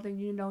 Maya, more than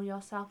you know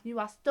yourself. You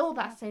are still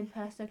that same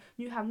person.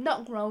 You have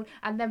not grown,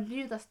 and them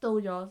views are still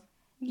yours.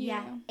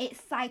 Yeah,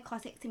 it's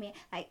psychotic to me.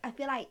 Like, I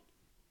feel like,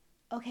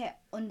 okay,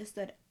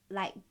 understood.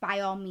 Like, by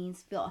all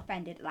means, feel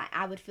offended. Like,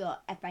 I would feel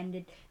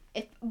offended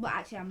if, well,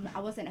 actually, I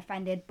wasn't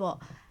offended, but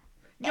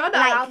you're not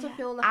allowed to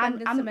feel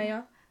offended,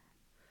 Samira.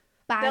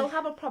 They'll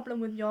have a problem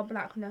with your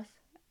blackness.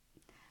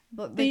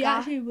 But they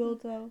actually will,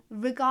 though.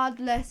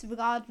 Regardless,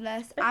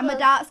 I'm a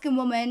dark skinned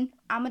woman.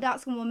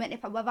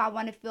 If whether I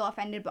want to feel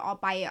offended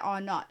by it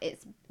or not,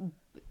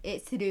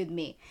 it's to do with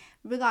me.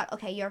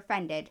 Okay, you're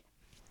offended.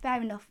 Fair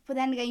enough. But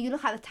then again, you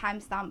look at the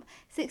timestamp.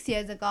 6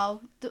 years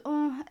ago,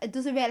 it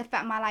doesn't really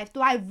affect my life.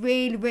 Do I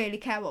really, really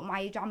care what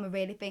my drama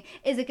really think?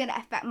 Is it going to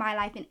affect my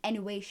life in any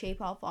way,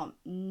 shape or form?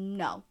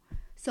 No.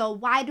 So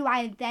why do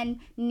I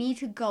then need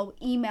to go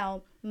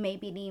email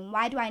Maybelline?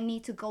 Why do I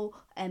need to go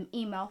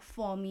email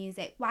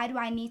 4Music? Why do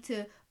I need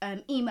to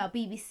email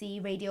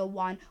BBC, Radio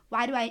 1?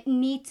 Why do I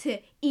need to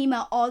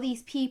email all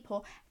these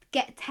people,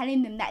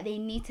 telling them that they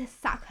need to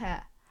sack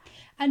her?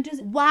 And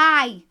just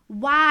why?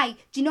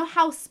 Do you know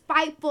how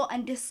spiteful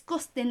and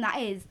disgusting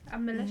that is?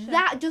 And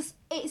malicious.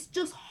 It's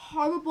just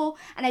horrible,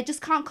 and I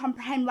just can't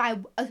comprehend why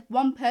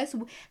one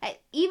person,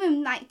 like,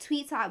 even like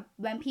tweets out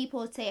when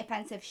people say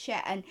offensive shit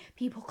and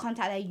people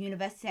contact their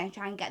university and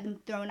try and get them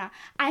thrown out.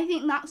 I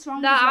think that's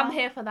wrong. No, as well. I'm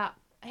here for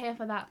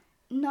that.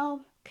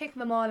 No, kick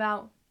them all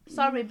out.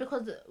 Sorry,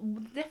 because the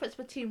difference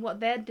between what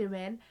they're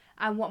doing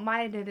and what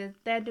Maya did is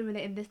they're doing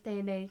it in this day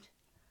and age.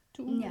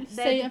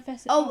 Say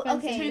offensive.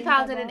 Okay.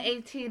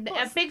 2018,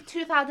 a big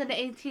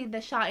 2018. They're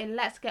shouting,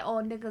 "Let's get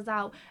all niggas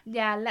out."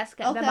 Yeah, let's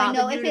get them out.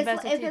 Okay, no.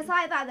 If it's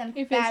like that, then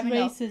fair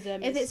enough.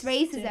 If it's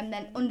racism,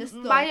 then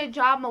understood. Maya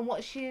Jama,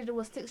 what she did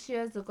was 6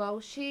 years ago.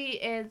 She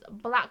is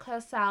black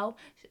herself.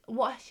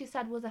 What she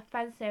said was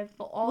offensive,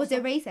 but also was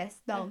it racist?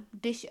 No.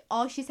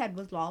 All she said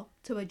was lol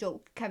to a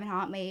joke Kevin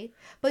Hart made.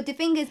 But the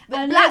thing is,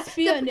 let's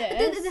be honest.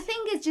 The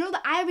thing is, do you know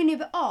the irony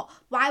of it all?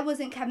 Why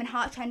wasn't Kevin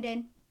Hart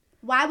trending?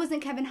 Why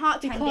wasn't Kevin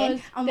Hart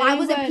trending? And why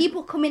wasn't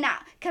people coming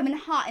at Kevin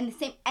Hart in the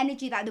same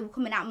energy that they were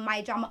coming at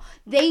My Drama?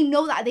 They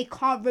know that they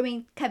can't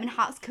ruin Kevin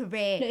Hart's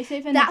career.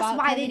 That's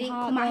why they didn't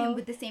come at him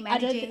with the same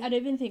energy. I don't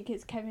even think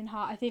it's Kevin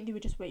Hart. I think they were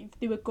just waiting.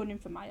 They were gunning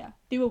for Maya.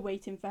 They were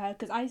waiting for her.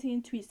 Because I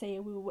seen tweets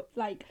saying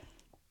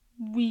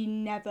we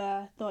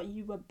never thought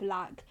you were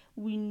black.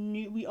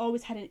 We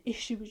always had an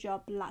issue with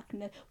your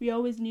blackness. We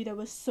always knew there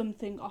was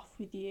something off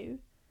with you.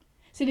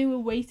 So they were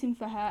waiting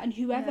for her. And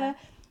whoever... Yeah.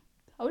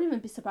 I wouldn't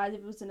even be surprised if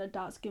it wasn't a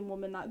dark-skinned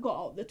woman that got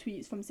all the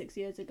tweets from 6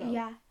 years ago.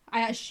 Yeah.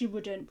 I actually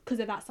wouldn't, because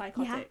of that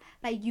psychotic.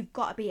 Yeah, like, you've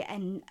got to be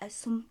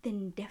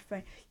something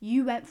different.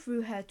 You went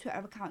through her Twitter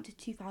account to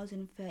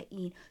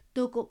 2013,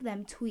 dug up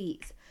them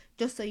tweets,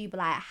 just so you'd be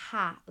like,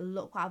 ha,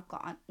 look what I've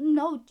got on.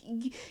 No,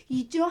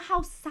 you do you know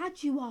how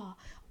sad you are?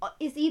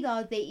 It's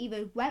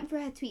they went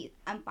through her tweet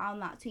and found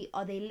that tweet,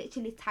 or they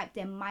literally typed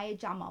in Maya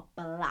Jama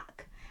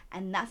black,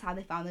 and that's how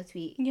they found the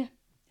tweet. Yeah.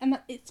 And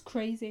it's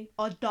crazy.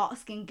 Or dark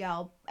skinned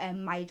girl,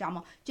 Maya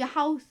Jama. Do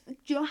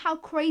you know how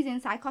crazy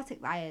and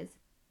psychotic that is?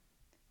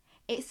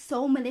 It's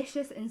so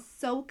malicious and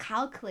so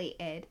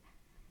calculated.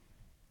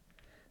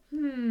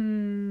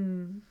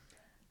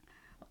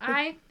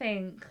 I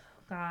think,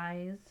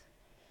 guys.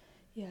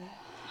 Yeah,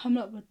 I'm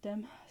not with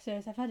them.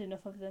 Seriously, I've had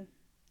enough of them.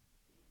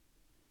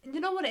 You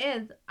know what it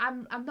is?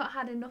 I'm not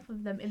had enough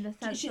of them in the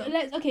sense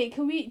of...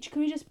 Can we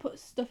just put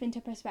stuff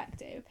into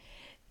perspective?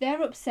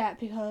 They're upset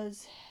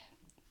because...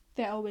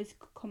 they always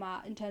come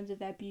out in terms of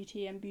their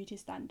beauty and beauty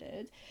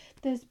standards.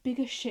 There's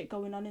bigger shit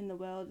going on in the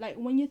world. Like,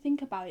 when you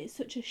think about it, it's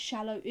such a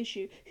shallow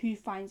issue who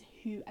finds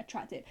who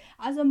attractive.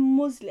 As a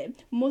Muslim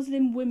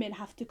women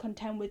have to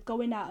contend with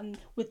going out and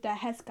with their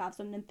headscarves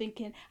on and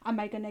thinking, am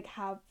I going to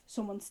have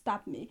someone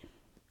stab me?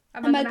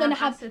 Am I going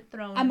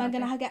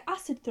to get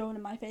acid thrown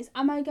in my face?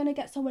 Am I going to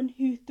get someone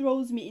who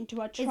throws me into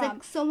a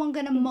tram? Is someone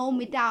going to mow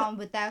me down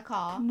with their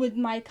car? With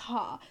my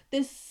car.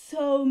 There's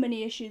so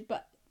many issues,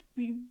 but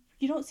you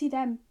don't see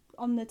them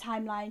on the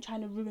timeline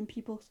trying to ruin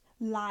people's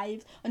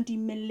lives and do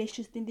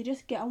malicious things. They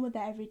just get on with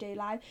their everyday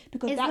life,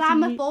 because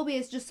Islamophobia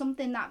is just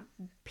something that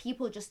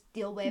people just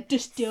deal with.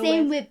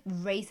 Same with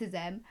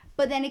racism.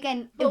 But then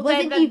again,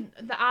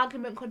 the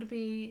argument could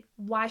be,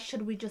 why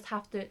should we just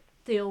have to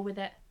deal with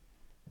it?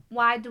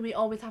 Why do we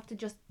always have to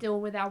just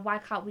deal with it? Why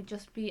can't we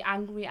just be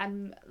angry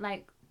and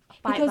like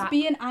fight Because back?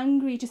 being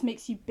angry just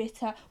makes you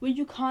bitter, where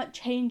you can't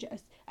change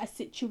a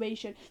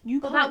situation.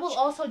 But that will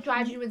also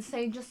drive you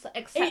insane. Just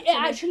accepting it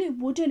actually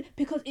wouldn't,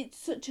 because it's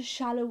such a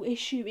shallow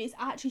issue. It's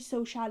actually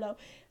so shallow.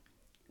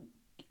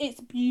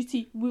 It's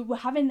beauty. We're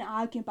having an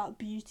argument about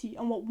beauty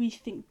and what we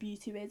think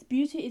beauty is.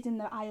 Beauty is in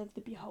the eye of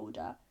the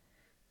beholder.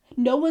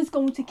 No one's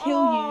going to kill you.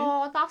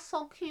 Oh, that's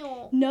so cute.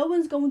 No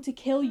one's going to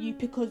kill you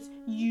because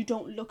you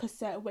don't look a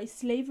certain way.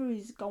 Slavery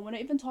is gone. We're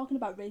not even talking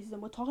about racism.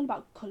 We're talking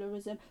about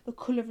colorism. The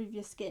colour of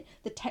your skin,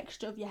 the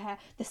texture of your hair,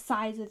 the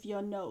size of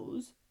your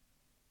nose.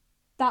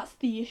 That's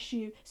the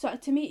issue. So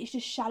to me, it's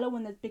just shallow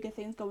when there's bigger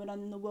things going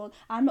on in the world.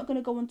 I'm not going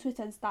to go on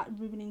Twitter and start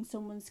ruining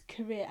someone's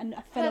career and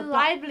a fellow Her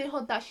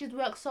livelihood that she's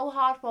worked so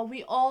hard for.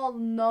 We all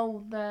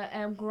know the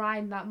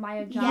grind that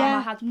Maya Jama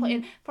Yeah. has put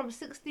in. From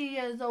 60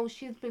 years old,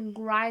 she's been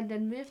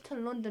grinding, moved to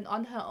London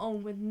on her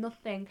own with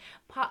nothing.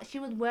 She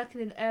was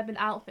working in Urban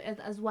Outfitters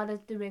as well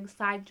as doing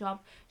side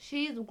jobs.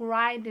 She's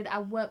grinded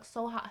and worked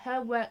so hard.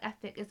 Her work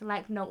ethic is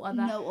like no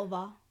other. No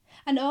other.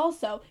 And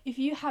also, if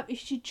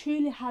she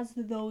truly has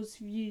those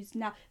views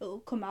now, it'll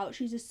come out.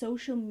 She's a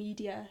social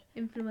media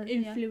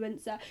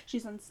influencer. Yeah.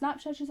 She's on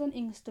Snapchat, she's on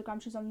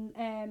Instagram, she's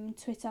on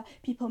Twitter.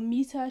 People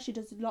meet her. She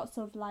does lots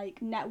of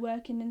like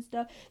networking and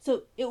stuff.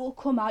 So it will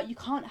come out. You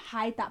can't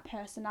hide that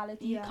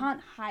personality. Yeah. You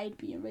can't hide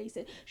being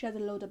racist. She has a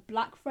load of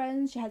black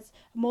friends. She has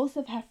most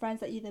of her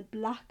friends are either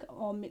black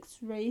or mixed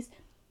race.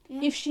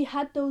 Yeah. If she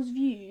had those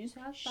views... She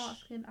has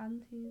dark-skinned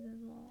aunties as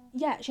well.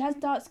 Yeah, she has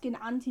dark-skinned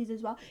aunties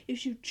as well. If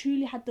she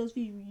truly had those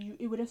views,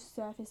 it would have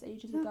surfaced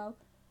ages ago.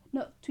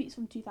 No, tweets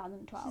from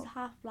 2012. She's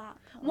half black.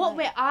 What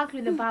we're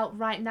arguing about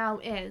right now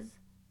is...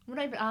 We're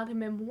not even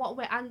arguing, but what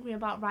we're angry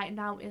about right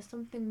now is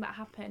something that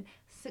happened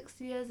 6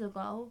 years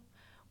ago.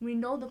 We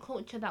know the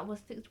culture that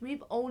was 6...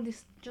 We've only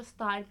just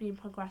started being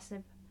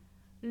progressive.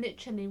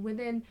 Literally,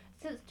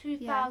 since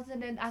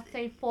 2000 and I'd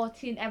say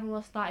 14,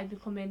 everyone started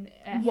becoming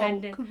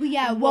offended.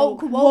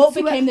 Woke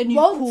became the new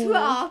cool.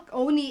 Twitter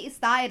only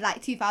started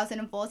like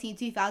 2014,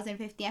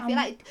 2015. I feel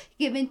like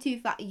you're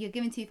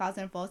giving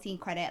 2014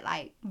 credit.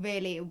 Like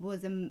really,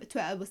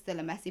 Twitter was still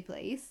a messy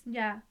place.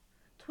 Yeah,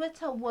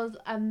 Twitter was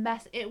a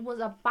mess. It was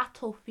a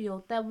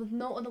battlefield. There was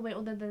no other way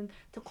other than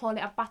to call it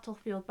a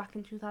battlefield back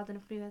in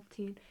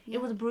 2013. Yeah.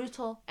 It was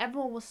brutal.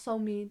 Everyone was so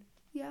mean.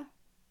 Yeah.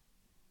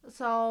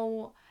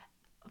 So.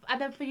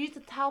 And then for you to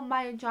tell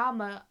Maya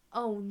Jama,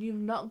 oh, you've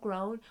not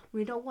grown,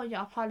 we don't want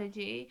your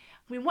apology.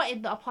 We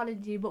wanted the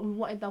apology, but we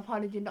wanted the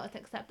apology not to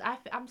accept.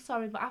 I'm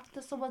sorry, but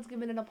after someone's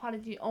given an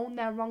apology, owned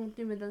their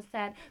wrongdoings and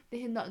said,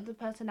 this is not the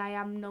person I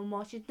am no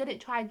more, she didn't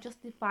try and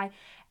justify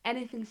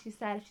anything she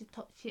said.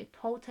 She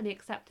totally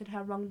accepted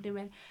her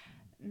wrongdoing.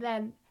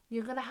 Then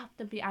you're going to have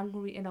to be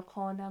angry in a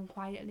corner and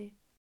quietly.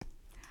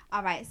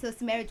 Alright, so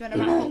Samira, do you want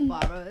to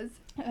wrap up for us?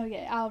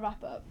 Okay, I'll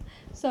wrap up.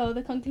 So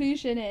the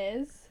conclusion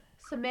is...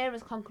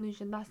 Samira's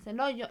conclusion, that's it.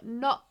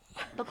 Not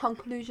the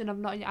conclusion of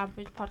Not Your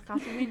Average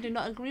Podcast. We do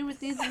not agree with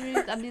these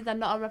views and these are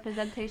not a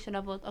representation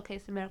of us. Okay,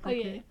 Samira,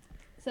 conclude. Okay.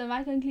 So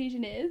my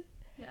conclusion is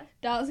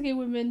dark-skinned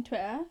women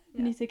Twitter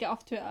need to get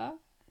off Twitter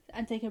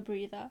and take a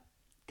breather.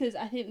 Because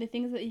I think the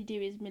things that you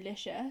do is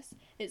malicious.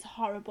 It's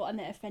horrible and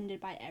they're offended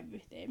by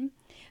everything.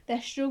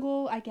 Their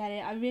struggle, I get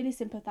it. I really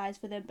sympathise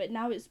for them. But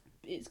now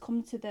it's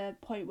come to the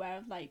point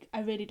where like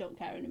I really don't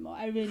care anymore.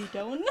 I really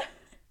don't.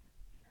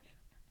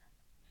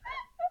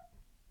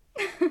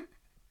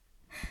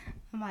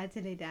 I'm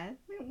actually dead.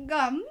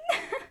 Gum.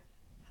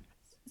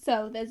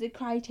 So there's a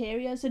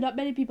criteria. So not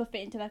many people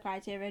fit into that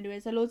criteria anyway.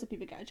 So loads of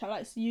people get chopped.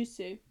 Like used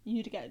to,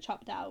 you'd get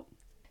chopped out.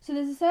 So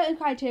there's a certain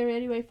criteria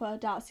anyway for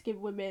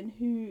dark-skinned women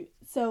who.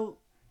 So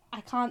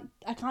I can't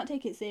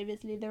take it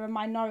seriously. They're a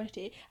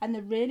minority and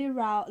they're really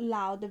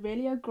loud. They're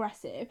really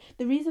aggressive.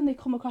 The reason they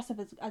come across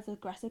as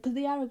aggressive because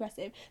they are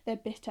aggressive. They're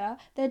bitter.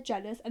 They're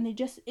jealous, and they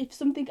just if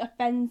something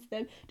offends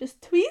them,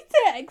 just tweet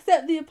it.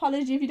 Accept the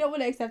apology. If you don't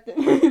want to accept it,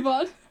 move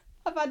on.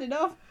 I've had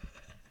enough.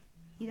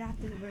 You'd have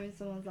to ruin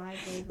someone's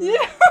life.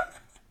 Yeah.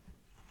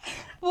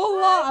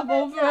 Well, I'm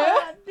over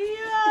it.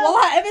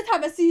 Well, every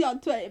time I see you on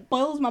Twitter, it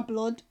boils my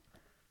blood.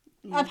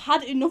 Yeah. I've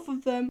had enough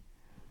of them.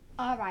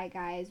 Alright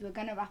guys, we're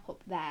going to wrap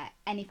up there.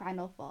 Any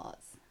final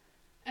thoughts?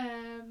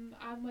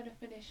 I'm going to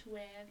finish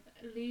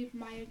with leave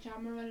Maya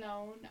Jama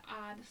alone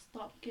and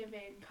stop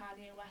giving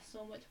Kanye West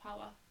so much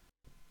power.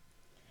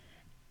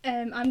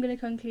 I'm going to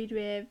conclude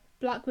with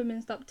black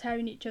women stop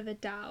tearing each other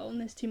down.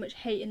 There's too much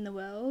hate in the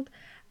world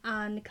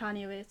and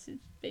Kanye West is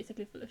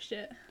basically full of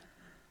shit.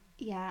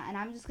 Yeah, and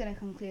I'm just going to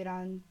conclude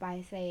on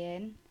by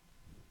saying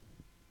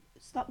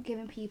stop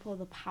giving people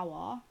the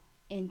power.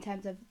 In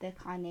terms of the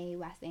Kanye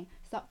West thing,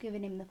 stop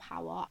giving him the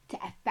power to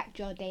affect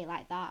your day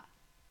like that.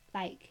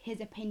 Like,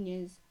 his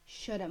opinions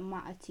shouldn't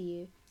matter to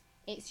you.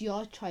 It's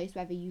your choice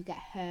whether you get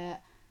hurt.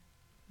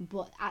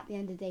 But at the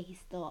end of the day, he's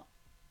still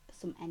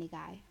any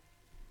guy.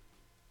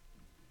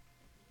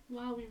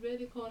 Wow, we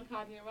really called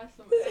Kanye West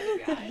some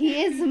other guy.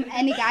 He is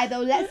any guy though.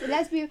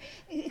 Let's be,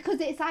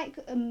 because it's like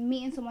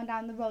meeting someone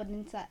down the road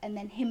and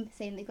then him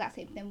saying the exact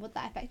same thing. Would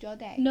that affect your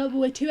day? No, but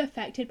we're too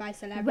affected by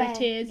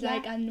celebrities, Well,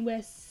 like, and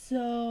we're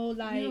so We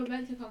were like.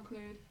 meant to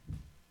conclude.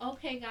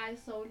 Okay, guys,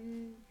 so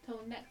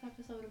till next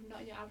episode of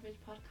Not Your Average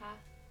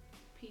Podcast.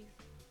 Peace.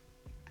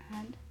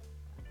 And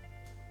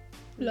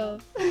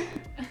Love.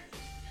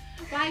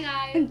 Bye,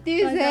 guys.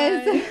 deuces.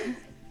 Bye, guys.